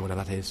culture,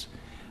 whatever that is.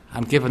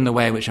 And given the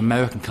way in which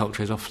American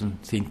culture is often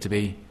seen to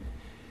be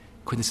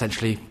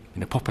quintessentially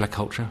popular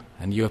culture,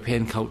 and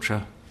European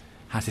culture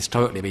has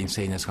historically been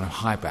seen as kind of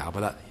highbrow,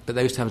 but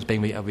those terms are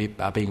being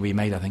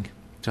remade, I think.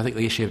 So I think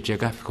the issue of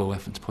geographical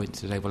reference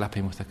points is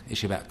overlapping with the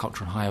issue about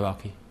cultural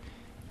hierarchy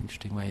in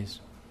interesting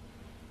ways.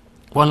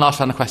 One last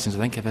round of questions, I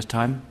think, if there's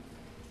time.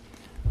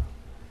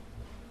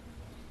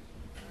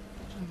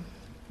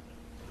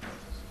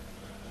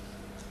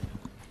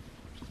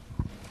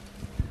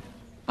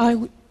 I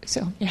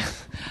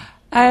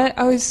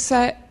was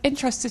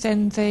interested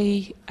in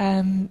the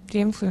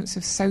influence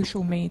of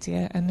social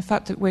media and the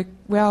fact that we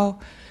are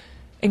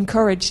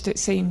encouraged, it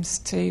seems,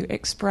 to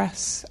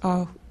express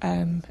our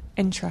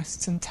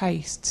interests and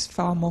tastes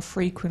far more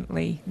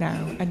frequently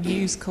now and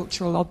use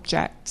cultural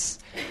objects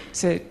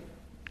to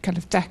kind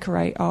of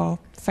decorate our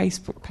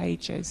Facebook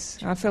pages.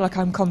 And I feel like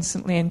I'm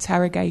constantly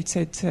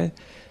interrogated to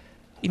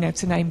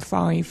name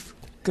 5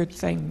 good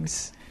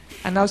things.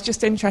 And I was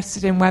just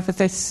interested in whether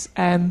this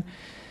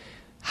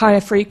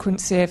higher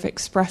frequency of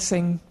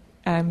expressing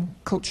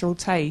cultural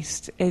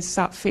taste, is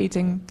that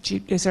feeding,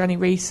 is there any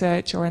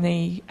research or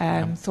any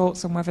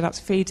thoughts on whether that's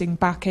feeding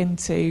back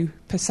into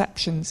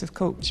perceptions of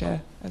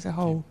culture as a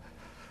whole?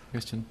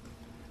 Question.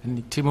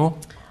 And 2 more?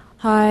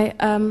 Hi,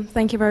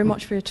 thank you very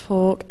much for your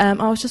talk.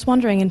 I was just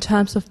wondering, in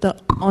terms of the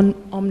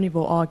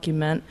omnivore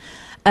argument,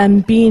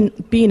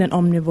 being an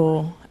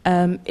omnivore,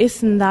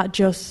 isn't that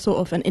just sort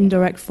of an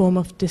indirect form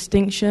of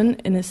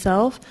distinction in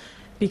itself?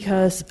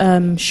 Because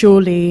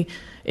surely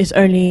it's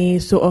only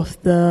sort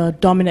of the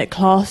dominant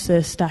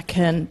classes that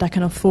can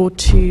afford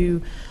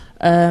to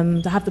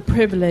have the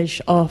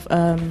privilege of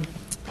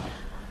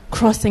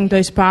crossing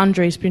those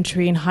boundaries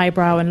between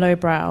highbrow and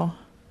lowbrow.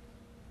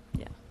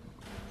 Yeah.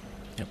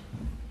 Yep.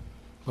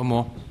 One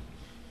more.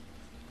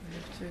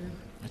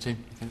 Two.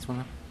 This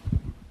one.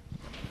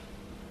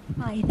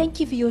 Hi, thank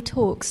you for your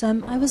talks.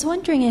 I was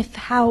wondering if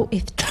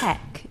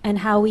tech and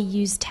how we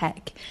use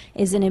tech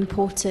is an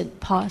important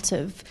part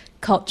of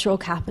cultural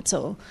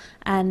capital,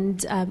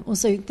 and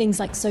also things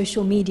like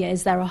social media.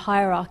 Is there a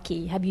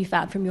hierarchy, have you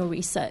found from your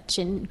research,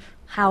 in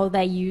how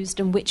they're used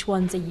and which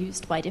ones are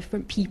used by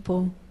different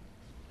people?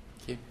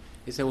 Thank you.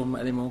 Is there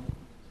any more? Do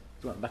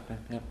you want back there?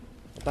 Yeah.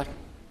 Back.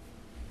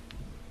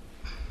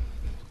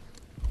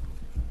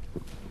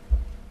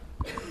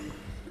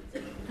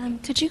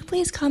 Could you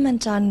please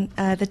comment on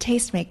the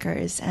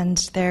tastemakers and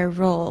their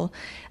role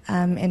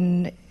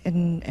in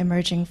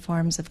emerging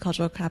forms of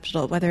cultural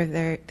capital, whether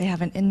they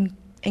have an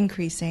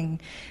increasingly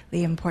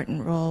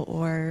important role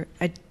or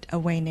a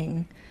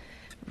waning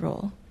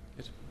role?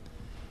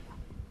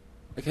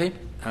 Okay,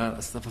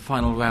 that's the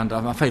final round.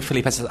 I'm afraid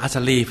Philippe has to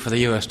leave for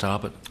the Eurostar,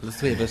 but the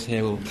three of us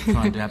here will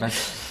try and do our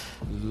best.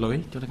 Laurie,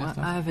 do you want to go first?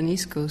 I have an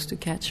East Coast to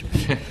catch.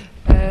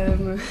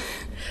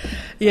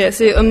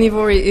 So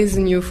omnivory is a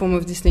new form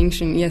of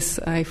distinction. Yes,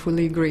 I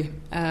fully agree.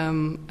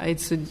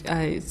 It's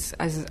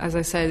as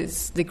I said,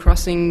 it's the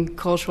crossing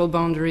cultural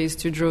boundaries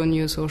to draw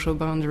new social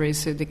boundaries,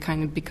 so they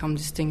kind of become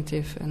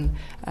distinctive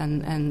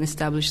and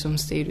establish some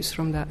status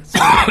from that. So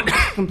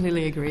I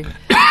completely agree.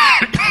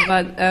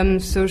 But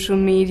social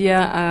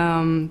media,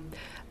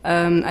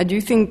 I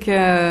do think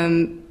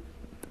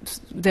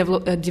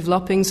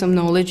developing some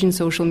knowledge in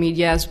social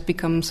media has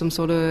become some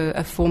sort of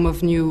a form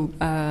of new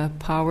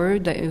power,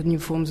 new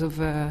forms of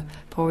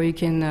power you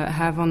can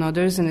have on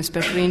others, and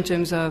especially in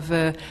terms of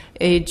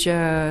age,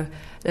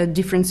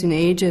 difference in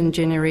age and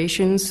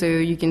generation. So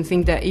you can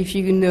think that if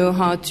you know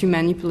how to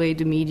manipulate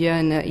the media,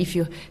 and if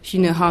you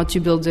know how to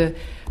build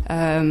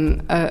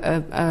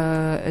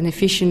an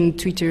efficient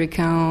Twitter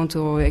account,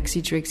 or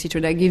etc.,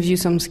 that gives you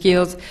some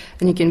skills,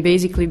 and you can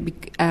basically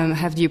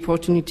have the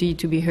opportunity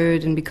to be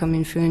heard and become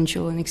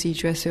influential, and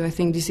etc. So I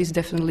think this is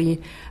definitely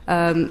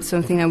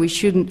something that we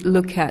shouldn't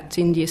look at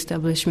in the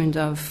establishment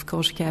of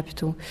culture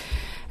capital.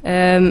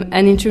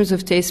 And in terms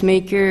of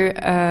tastemaker,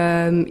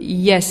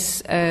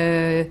 yes.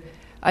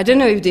 I don't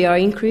know if they are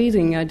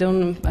increasing. I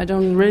don't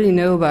really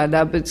know about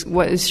that. But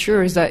what is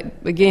sure is that,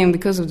 again,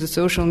 because of the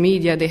social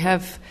media, they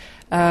have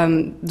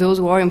those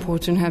who are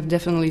important have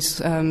definitely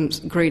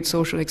great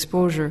social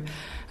exposure.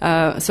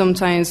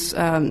 Sometimes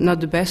not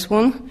the best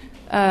one,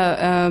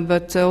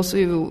 but also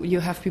you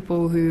have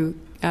people who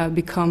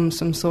become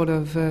some sort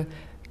of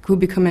who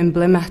become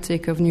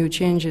emblematic of new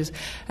changes.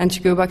 And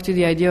to go back to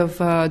the idea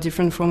of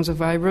different forms of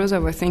vibros, I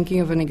was thinking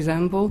of an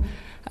example.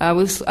 I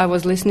was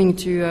listening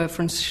to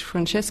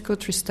Francesco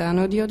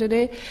Tristano the other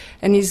day,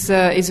 and he's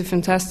a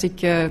fantastic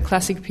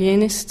classic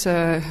pianist,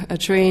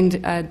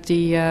 trained at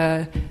the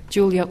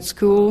Juilliard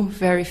School,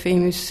 very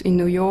famous in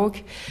New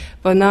York.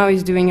 But now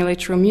he's doing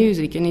electro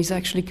music, and he's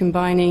actually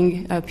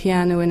combining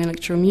piano and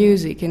electro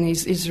music, and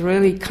he's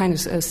really kind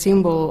of a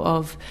symbol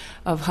of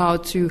how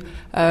to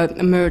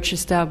merge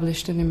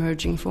established and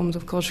emerging forms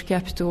of culture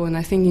capital. And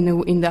I think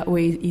in that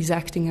way he's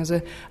acting as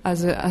a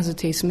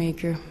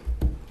tastemaker.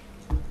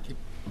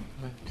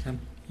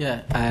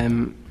 Yeah,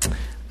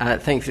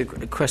 thanks for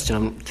the question.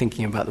 I'm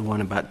thinking about the one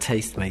about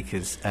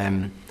tastemakers.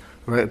 I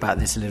wrote about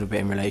this a little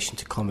bit in relation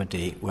to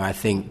comedy, where I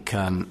think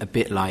a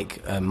bit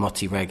like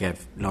Moti Regev,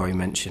 Laurie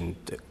mentioned,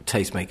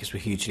 tastemakers were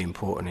hugely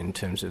important in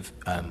terms of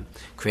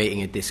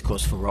creating a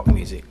discourse for rock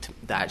music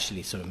that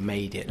actually sort of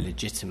made it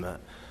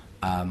legitimate.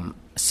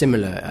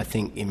 Similar, I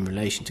think, in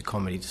relation to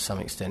comedy to some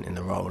extent, in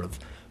the role of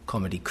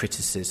comedy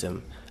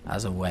criticism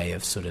as a way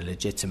of sort of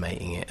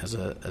legitimating it as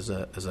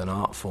an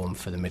art form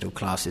for the middle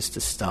classes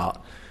to start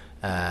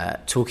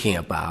talking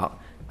about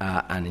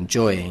and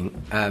enjoying.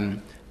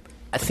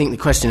 I think the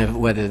question of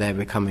whether they're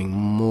becoming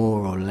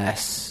more or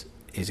less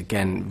is,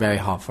 again, very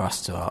hard for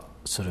us to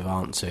sort of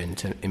answer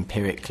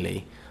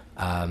empirically.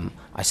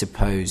 I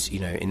suppose,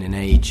 in an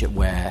age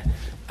where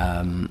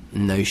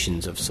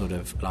notions of sort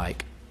of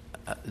like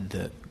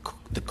the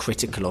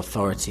critical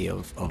authority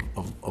of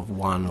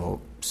one or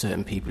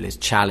certain people is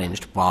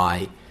challenged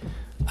by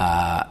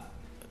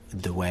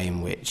the way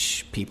in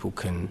which people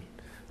can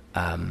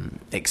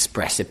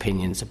express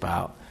opinions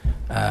about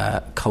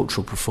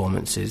cultural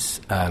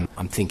performances.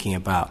 I'm thinking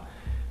about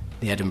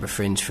the Edinburgh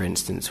Fringe, for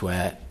instance,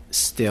 where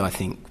still I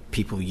think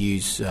people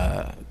use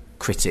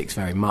critics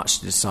very much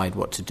to decide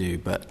what to do,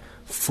 but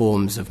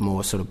forms of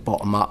more sort of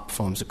bottom-up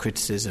forms of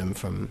criticism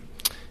from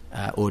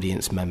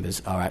audience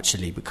members are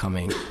actually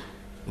becoming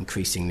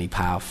increasingly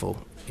powerful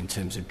in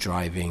terms of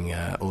driving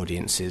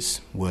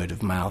audiences word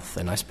of mouth,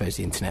 and I suppose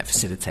the internet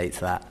facilitates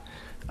that.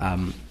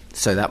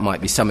 So that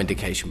might be some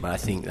indication, but I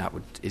think that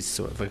is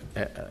sort of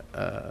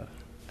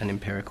an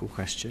empirical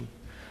question.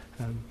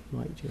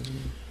 Mike, do you have any?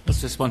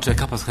 Let's respond to a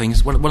couple of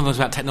things. One of them is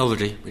about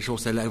technology, which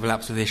also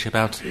overlaps with the issue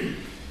about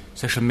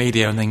social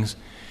media and things.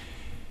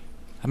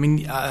 I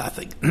mean, I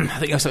think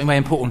there's something very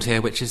important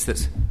here, which is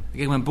that,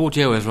 again, when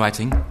Bourdieu was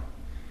writing,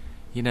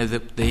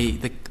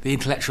 the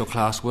intellectual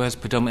class was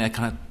predominantly a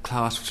kind of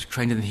class which was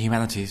trained in the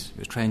humanities. It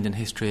was trained in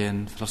history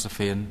and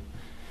philosophy and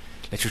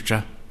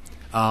literature,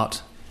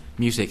 art,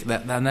 music.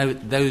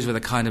 Those were the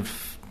kind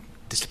of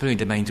disciplinary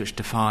domains which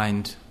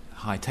defined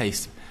high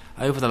taste.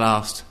 Over the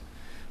last,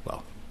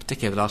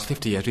 particularly over the last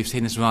 50 years, we've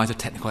seen this rise of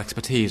technical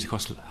expertise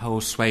across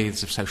whole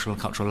swathes of social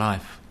and cultural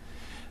life.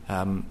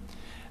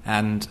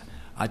 And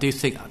I do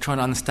think, trying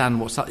to understand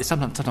what's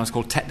sometimes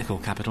called technical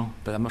capital,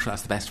 but I'm not sure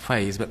that's the best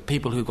phrase, but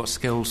people who've got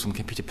skills from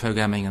computer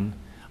programming and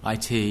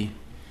IT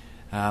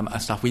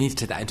and stuff, we need to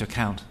take that into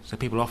account. So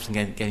people are often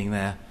getting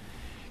their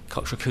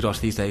cultural kudos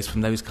these days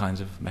from those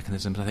kinds of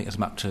mechanisms, I think, as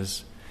much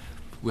as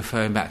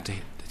referring back to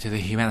to the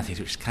humanities,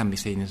 which can be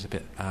seen as a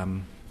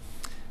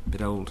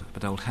bit old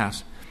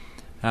hat.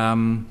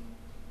 The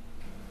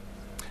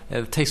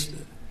taste.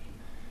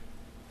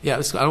 Yeah,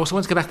 I also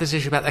want to go back to this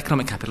issue about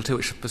economic capital too,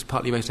 which was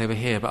partly raised over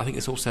here, but I think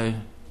it's also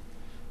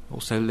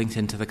linked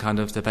into the kind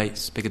of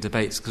bigger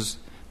debates, because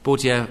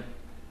Bourdieu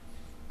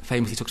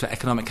famously talks about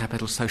economic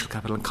capital, social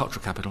capital, and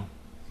cultural capital.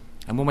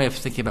 And one way of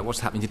thinking about what's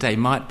happening today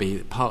might be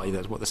partly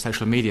that what the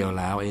social media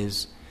allow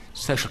is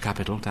social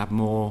capital to have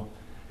more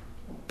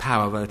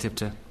power relative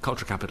to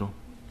cultural capital,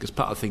 because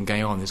part of the thing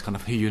going on is kind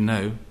of who you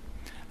know,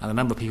 and the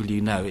number of people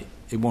you know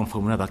in one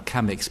form or another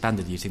can be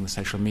expanded using the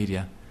social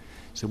media.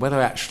 So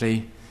whether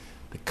actually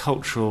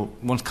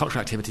one's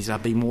cultural activities are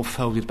being more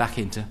folded back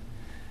into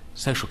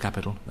social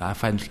capital, our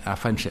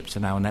friendships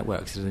and our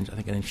networks is, I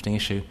think, an interesting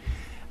issue.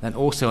 And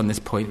also on this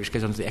point, which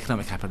goes on to the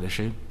economic capital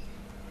issue,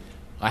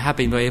 I have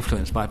been very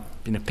influenced by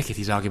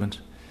Piketty's argument,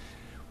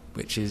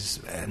 which is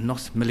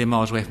not a million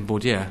miles away from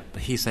Bourdieu,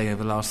 but he's saying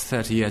over the last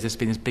 30 years there's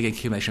been this big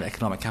accumulation of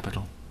economic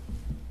capital.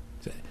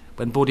 So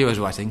when Bourdieu was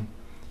writing,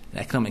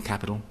 economic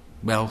capital,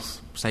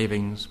 wealth,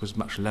 savings was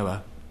much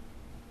lower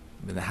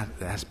than it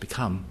has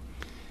become.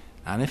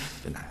 And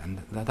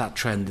that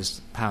trend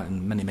is apparent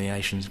in many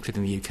nations,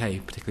 including the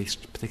UK,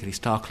 particularly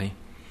starkly.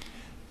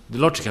 The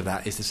logic of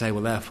that is to say,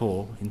 well,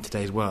 therefore, in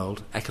today's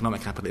world,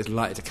 economic capital is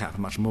likely to count for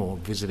much more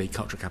vis-a-vis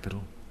cultural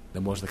capital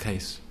than was the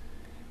case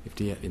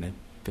 50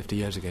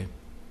 years ago.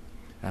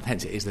 And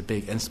hence it is the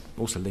big, and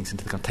also links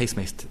into the kind of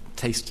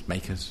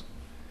tastemakers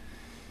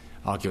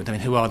argument. I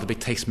mean, who are the big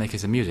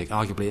tastemakers in music?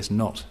 Arguably, it's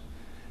not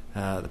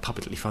the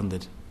publicly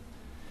funded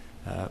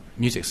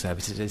music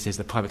services. It is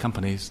the private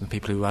companies and the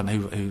people who run,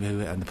 who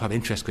and the private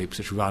interest groups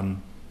which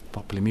run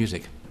popular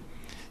music.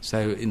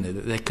 So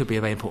there could be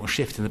a very important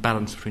shift in the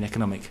balance between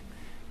economic,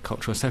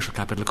 cultural and social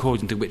capital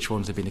according to which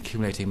ones have been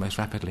accumulating most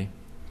rapidly.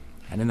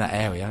 And in that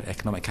area,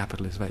 economic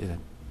capital is very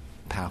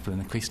powerful and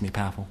increasingly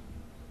powerful.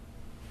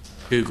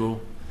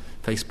 Google,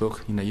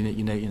 Facebook,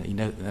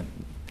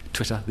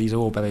 Twitter, these are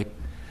all very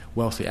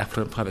wealthy,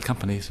 affluent private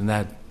companies, and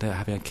they're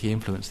having a key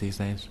influence these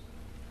days.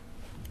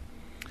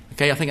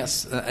 Okay, I think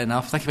that's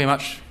enough. Thank you very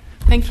much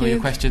for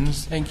your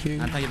questions. Thank you.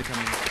 And thank you for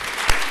coming.